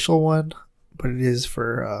an official one, but it is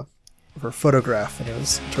for Photograph, and it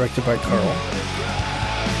was directed by Carl. It's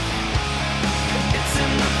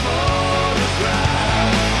in the photograph.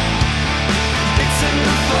 It's in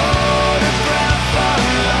the photograph of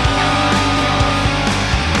love.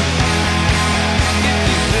 If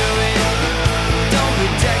you do it, don't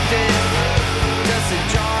reject it. Just a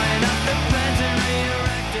drawing of the plans and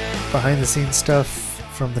redirect it. Behind the scenes stuff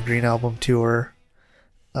from the Green Album tour.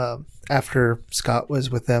 After Scott was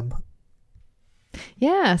with them.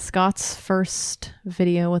 Yeah, Scott's first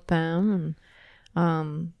video with them.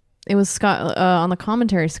 And it was Scott on the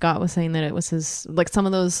commentary. Scott was saying that it was his, like, some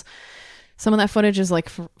of that footage is like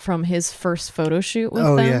from his first photo shoot with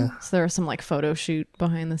them. Yeah. So there was some like photo shoot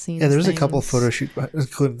behind the scenes. Yeah, there's a things. couple photo shoots,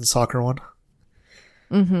 including the soccer one.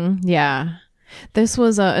 Yeah. This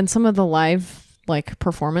was and some of the live like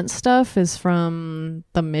performance stuff is from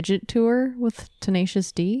the Midget tour with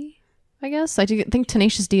Tenacious D, I guess. I do think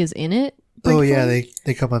Tenacious D is in it briefly. Oh yeah,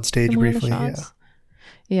 they come on stage briefly.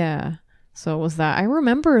 Yeah. So it was that. I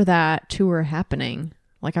remember that tour happening.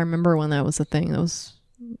 Like, I remember when that was a thing. That was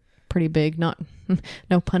pretty big. Not,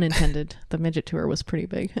 no pun intended. The Midget tour was pretty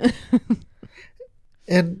big.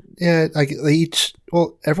 And yeah, like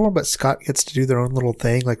everyone but Scott gets to do their own little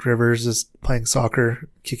thing. Like Rivers is playing soccer,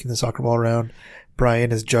 kicking the soccer ball around.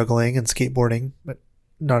 Brian is juggling and skateboarding, but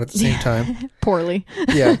not at the same time. Poorly.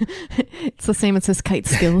 Yeah. It's the same as his kite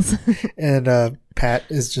skills. And Pat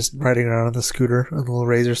is just riding around on the scooter, on the little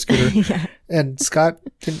Razor scooter. Yeah. And Scott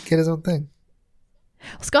didn't get his own thing.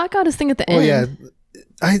 Scott got his thing at the end. Oh yeah.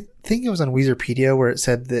 I think it was on Weezerpedia where it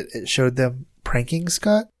said that it showed them pranking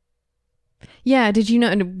Scott. Yeah, didn't you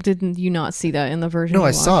not see that in the version? No,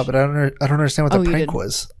 I saw it, but I don't understand what the prank didn't.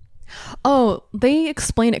 was. Oh, they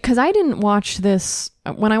explained it because I didn't watch this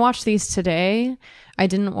when I watched these today. I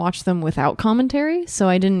didn't watch them without commentary, so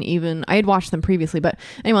I had watched them previously. But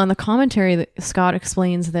anyway, on the commentary, Scott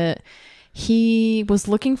explains that he was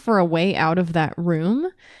looking for a way out of that room,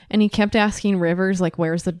 and he kept asking Rivers, like,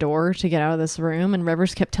 where's the door to get out of this room? And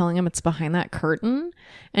Rivers kept telling him it's behind that curtain,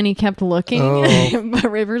 and he kept looking, but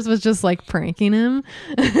Rivers was just like pranking him.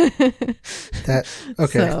 Because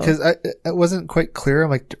I wasn't quite clear. I'm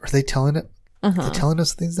like, are they telling it? Are they telling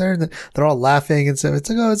us things there? And then they're all laughing, and so it's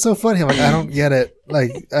like, oh, it's so funny. I'm like, I don't get it.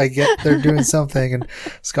 Like, I get they're doing something, and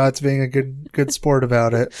Scott's being a good sport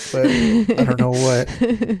about it, but I don't know what.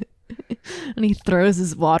 And he throws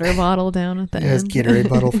his water bottle down at the He has end. Gatorade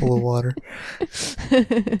bottle full of water.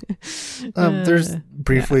 There's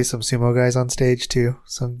briefly some sumo guys on stage too,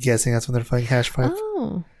 so I'm guessing that's when they're playing Hash Pipe.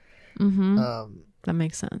 Oh. Mm-hmm. That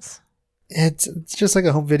makes sense. It's just like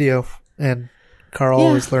a home video, and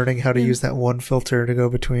Carl is learning how to use that one filter to go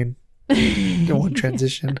between the one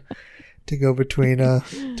transition to go between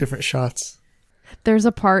different shots. There's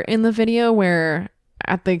a part in the video where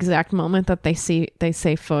at the exact moment that they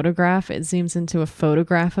say photograph, it zooms into a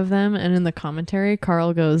photograph of them, and in the commentary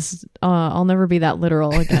Carl goes, I'll never be that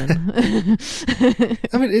literal again.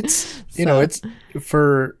 I mean, it's it's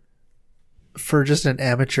for just an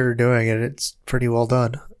amateur doing it, it's pretty well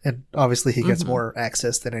done, and obviously he gets more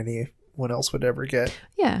access than anyone else would ever get.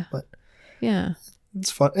 Yeah, but yeah,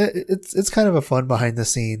 it's fun. It's kind of a fun behind the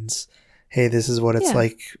scenes. Hey, this is what it's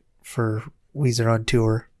like for Weezer on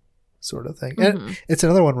tour, sort of thing. And it's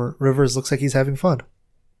another one where Rivers looks like he's having fun.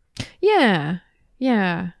 Yeah,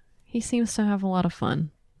 he seems to have a lot of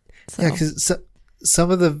fun. So. Yeah, because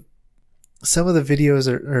some of the videos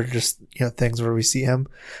are just things where we see him,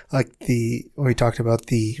 like when we talked about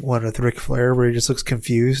the one with Ric Flair where he just looks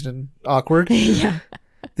confused and awkward. Yeah.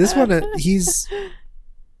 This one he's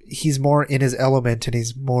more in his element, and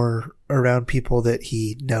he's more around people that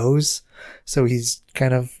he knows, so he's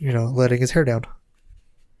kind of letting his hair down,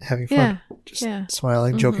 having fun, just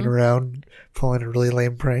smiling, joking around, pulling a really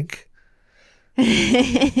lame prank.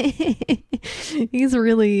 He's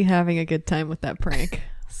really having a good time with that prank,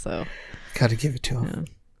 so gotta give it to him.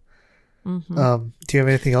 Yeah. Do you have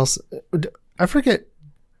anything else? I forget.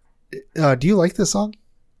 Do you like this song?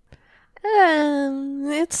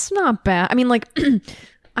 It's not bad. I mean, like,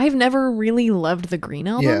 I've never really loved the Green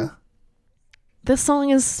album. Yeah. This song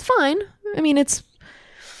is fine. I mean, it's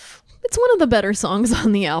one of the better songs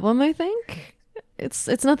on the album, I think.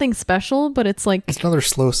 It's nothing special, but it's like it's another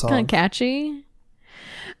slow song. Kind of catchy.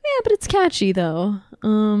 Yeah, but it's catchy though.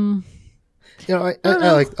 I like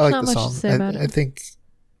the song. I think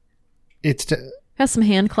it's has some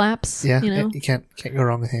hand claps. Yeah, you can't go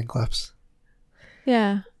wrong with hand claps.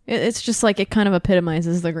 Yeah, it's just like it kind of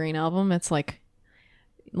epitomizes the Green album. It's like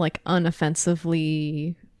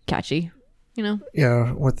unoffensively catchy. Yeah,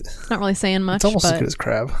 not really saying much. It's almost but... as good as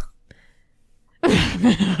Crab.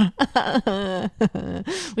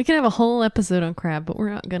 We can have a whole episode on Crab, but we're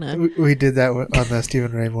not gonna. We did that on the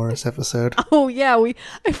Stephen Ray Morris episode. Oh yeah,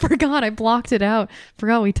 I forgot. I blocked it out.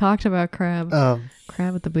 Forgot we talked about Crab.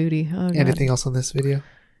 Crab with the booty. Oh, God. Anything else on this video?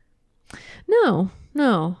 No.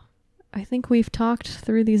 I think we've talked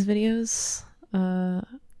through these videos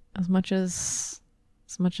as much as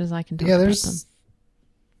I can talk about them.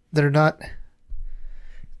 They're not.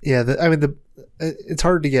 Yeah, it's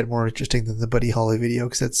hard to get more interesting than the Buddy Holly video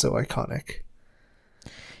because it's so iconic.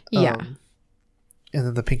 Yeah. And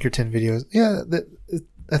then the Pinkerton videos. Yeah,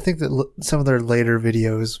 I think that some of their later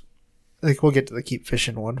videos, like we'll get to the Keep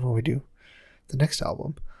Fishing one when we do the next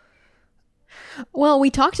album. Well, we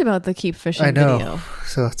talked about the Keep Fishing video.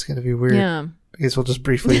 So it's going to be weird. Yeah. I guess we'll just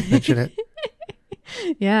briefly mention it.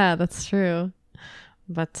 Yeah, that's true.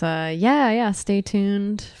 But stay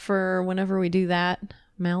tuned for whenever we do that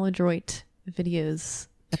Maladroit videos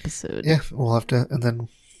episode. Yeah, we'll have to, and then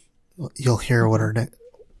you'll hear what our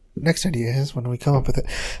next idea is when we come up with it.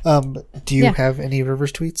 Do you have any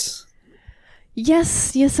Rivers tweets?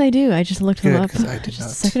 Yes, I do. I just looked them up I did just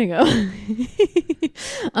not. a second ago.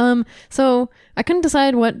 So I couldn't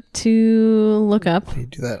decide what to look up. When you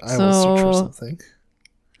do that, I will search for something.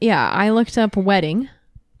 Yeah, I looked up wedding.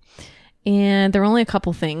 And there are only a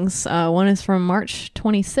couple things. One is from March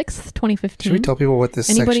 26th, 2015. Should we tell people what this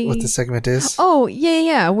segment is? Oh,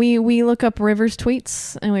 yeah. We look up Rivers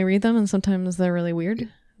tweets and we read them, and sometimes they're really weird.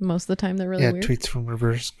 Most of the time they're really weird. Yeah, tweets from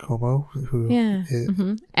Rivers Cuomo, who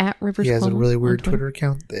at Rivers Cuomo. He has a really weird Twitter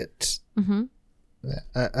account that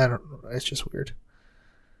I don't know. It's just weird.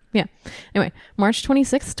 Yeah. Anyway, March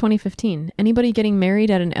 26th, 2015. Anybody getting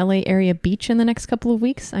married at an LA area beach in the next couple of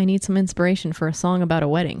weeks? I need some inspiration for a song about a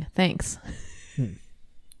wedding. Thanks.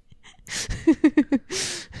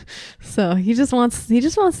 So he just wants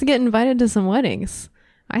to get invited to some weddings.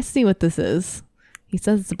 I see what this is. He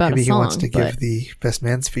says it's about Maybe a song. He wants to give the best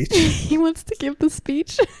man speech. He wants to give the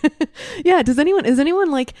speech. Yeah. Is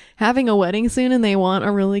anyone like having a wedding soon and they want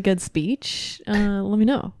a really good speech? Let me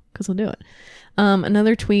know because we'll do it.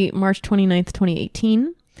 Another tweet, March 29th,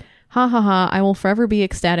 2018. Ha ha ha, I will forever be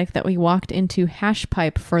ecstatic that we walked into hash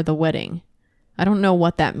pipe for the wedding. I don't know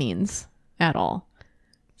what that means at all.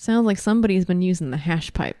 Sounds like somebody's been using the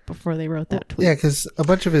hash pipe before they wrote that tweet. Yeah, because a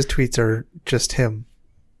bunch of his tweets are just him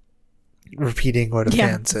repeating what a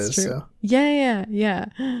fan says. So. Yeah.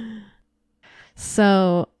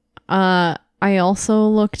 So I also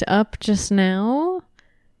looked up just now.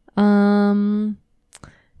 I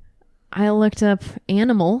looked up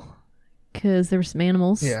animal because there were some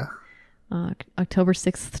animals. Yeah. October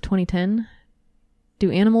 6th, 2010. Do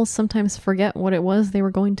animals sometimes forget what it was they were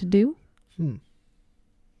going to do? I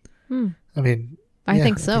mean, I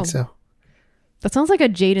think so. That sounds like a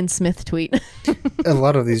Jaden Smith tweet. A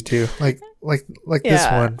lot of these do. Like this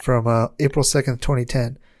one from April 2nd,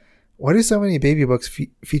 2010. Why do so many baby books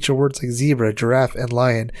feature words like zebra, giraffe, and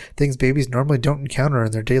lion, things babies normally don't encounter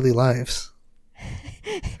in their daily lives?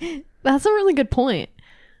 That's a really good point.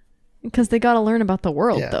 Because they got to learn about the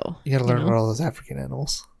world, though. You got to learn about all those African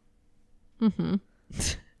animals. Mm-hmm.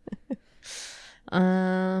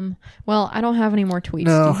 Well, I don't have any more tweets.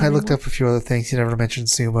 No, I looked up a few other things. He never mentioned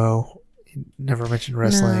sumo. He never mentioned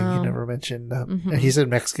wrestling. No. He never mentioned... He said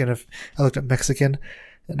Mexican. I looked up Mexican,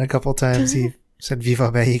 and a couple times he said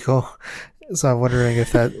Viva Mexico. So I'm wondering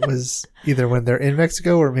if that was either when they're in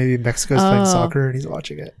Mexico or maybe Mexico's playing soccer and he's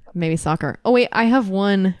watching it. Maybe soccer. Oh, wait. I have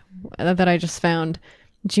one that I just found.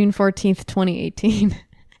 June 14th, 2018.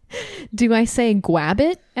 Do I say gwab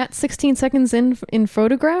it at 16 seconds in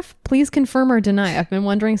photograph? Please confirm or deny. I've been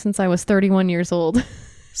wondering since I was 31 years old.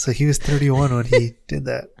 So he was 31 when he did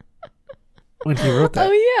that. When he wrote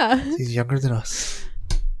that. Oh, yeah. He's younger than us.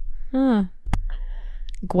 Gwab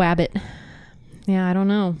it. Yeah, I don't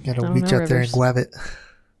know. Gotta reach out there and gwab it.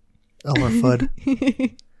 Elmer Fudd.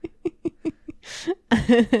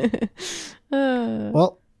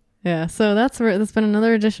 Well. Yeah, so that's been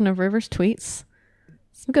another edition of Rivers Tweets.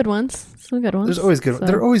 Some good ones. There's always good ones.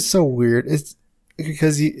 They're always so weird. It's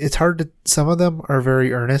because it's hard to... Some of them are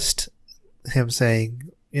very earnest. Him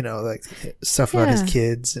saying, like stuff about his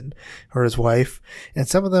kids or his wife. And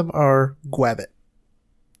some of them are gwab it.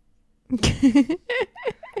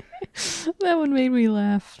 That one made me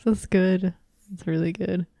laugh. That's good. That's really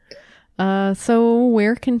good. So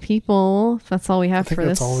where can people, if that's all we have for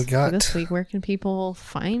this week, where can people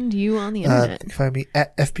find you on the internet? You can find me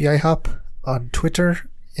at FBI Hop on Twitter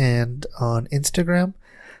and on Instagram.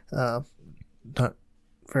 Not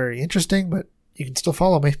very interesting, but you can still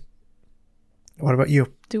follow me. What about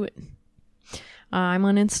you? Do it. I'm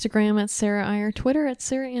on Instagram at Sarah Iyer, Twitter at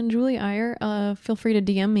Sarah and Julie Iyer. Feel free to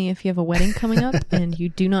DM me if you have a wedding coming up and you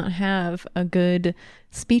do not have a good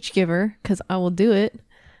speech giver, because I will do it.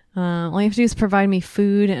 All you have to do is provide me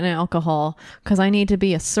food and alcohol, because I need to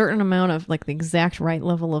be a certain amount of the exact right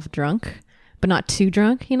level of drunk, but not too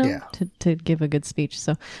drunk, to give a good speech.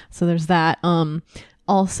 So there's that.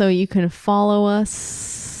 Also, you can follow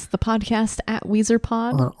us, the podcast, at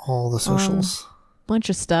WeezerPod on all the socials. Bunch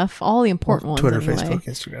of stuff, all the important ones. Twitter, anyway. Facebook,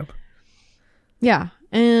 Instagram. Yeah,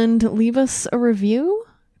 and leave us a review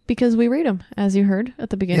because we read them, as you heard at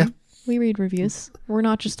the beginning. Yeah. We read reviews. We're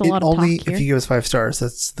not just a lot of talk only here. If you give us 5 stars.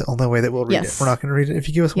 That's the only way that we'll read it. We're not going to read it if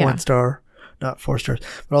you give us 1 star, not 4 stars.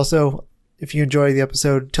 But also, if you enjoy the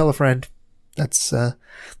episode, tell a friend. That's the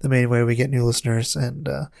main way we get new listeners. And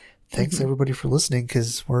thanks everybody for listening,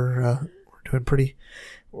 because we're doing pretty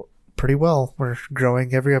well. We're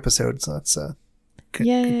growing every episode, so that's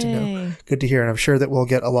good to know. Good to hear. And I'm sure that we'll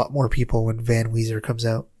get a lot more people when Van Weezer comes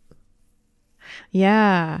out.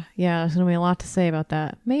 Yeah, there's going to be a lot to say about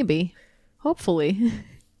that. Maybe. Hopefully.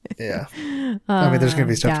 Yeah. I mean, there's going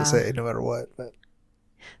to be stuff to say no matter what. But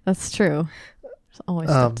that's true. There's always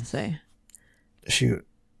stuff to say. Shoot.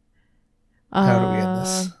 How do we end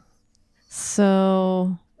this?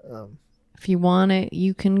 So, if you want it,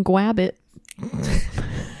 you can gwab it.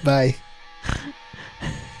 Bye.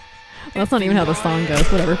 Well, that's not even how the song goes.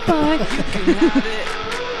 Whatever. Bye.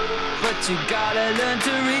 But you gotta learn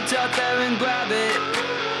to reach out there and grab it.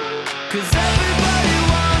 'Cause everybody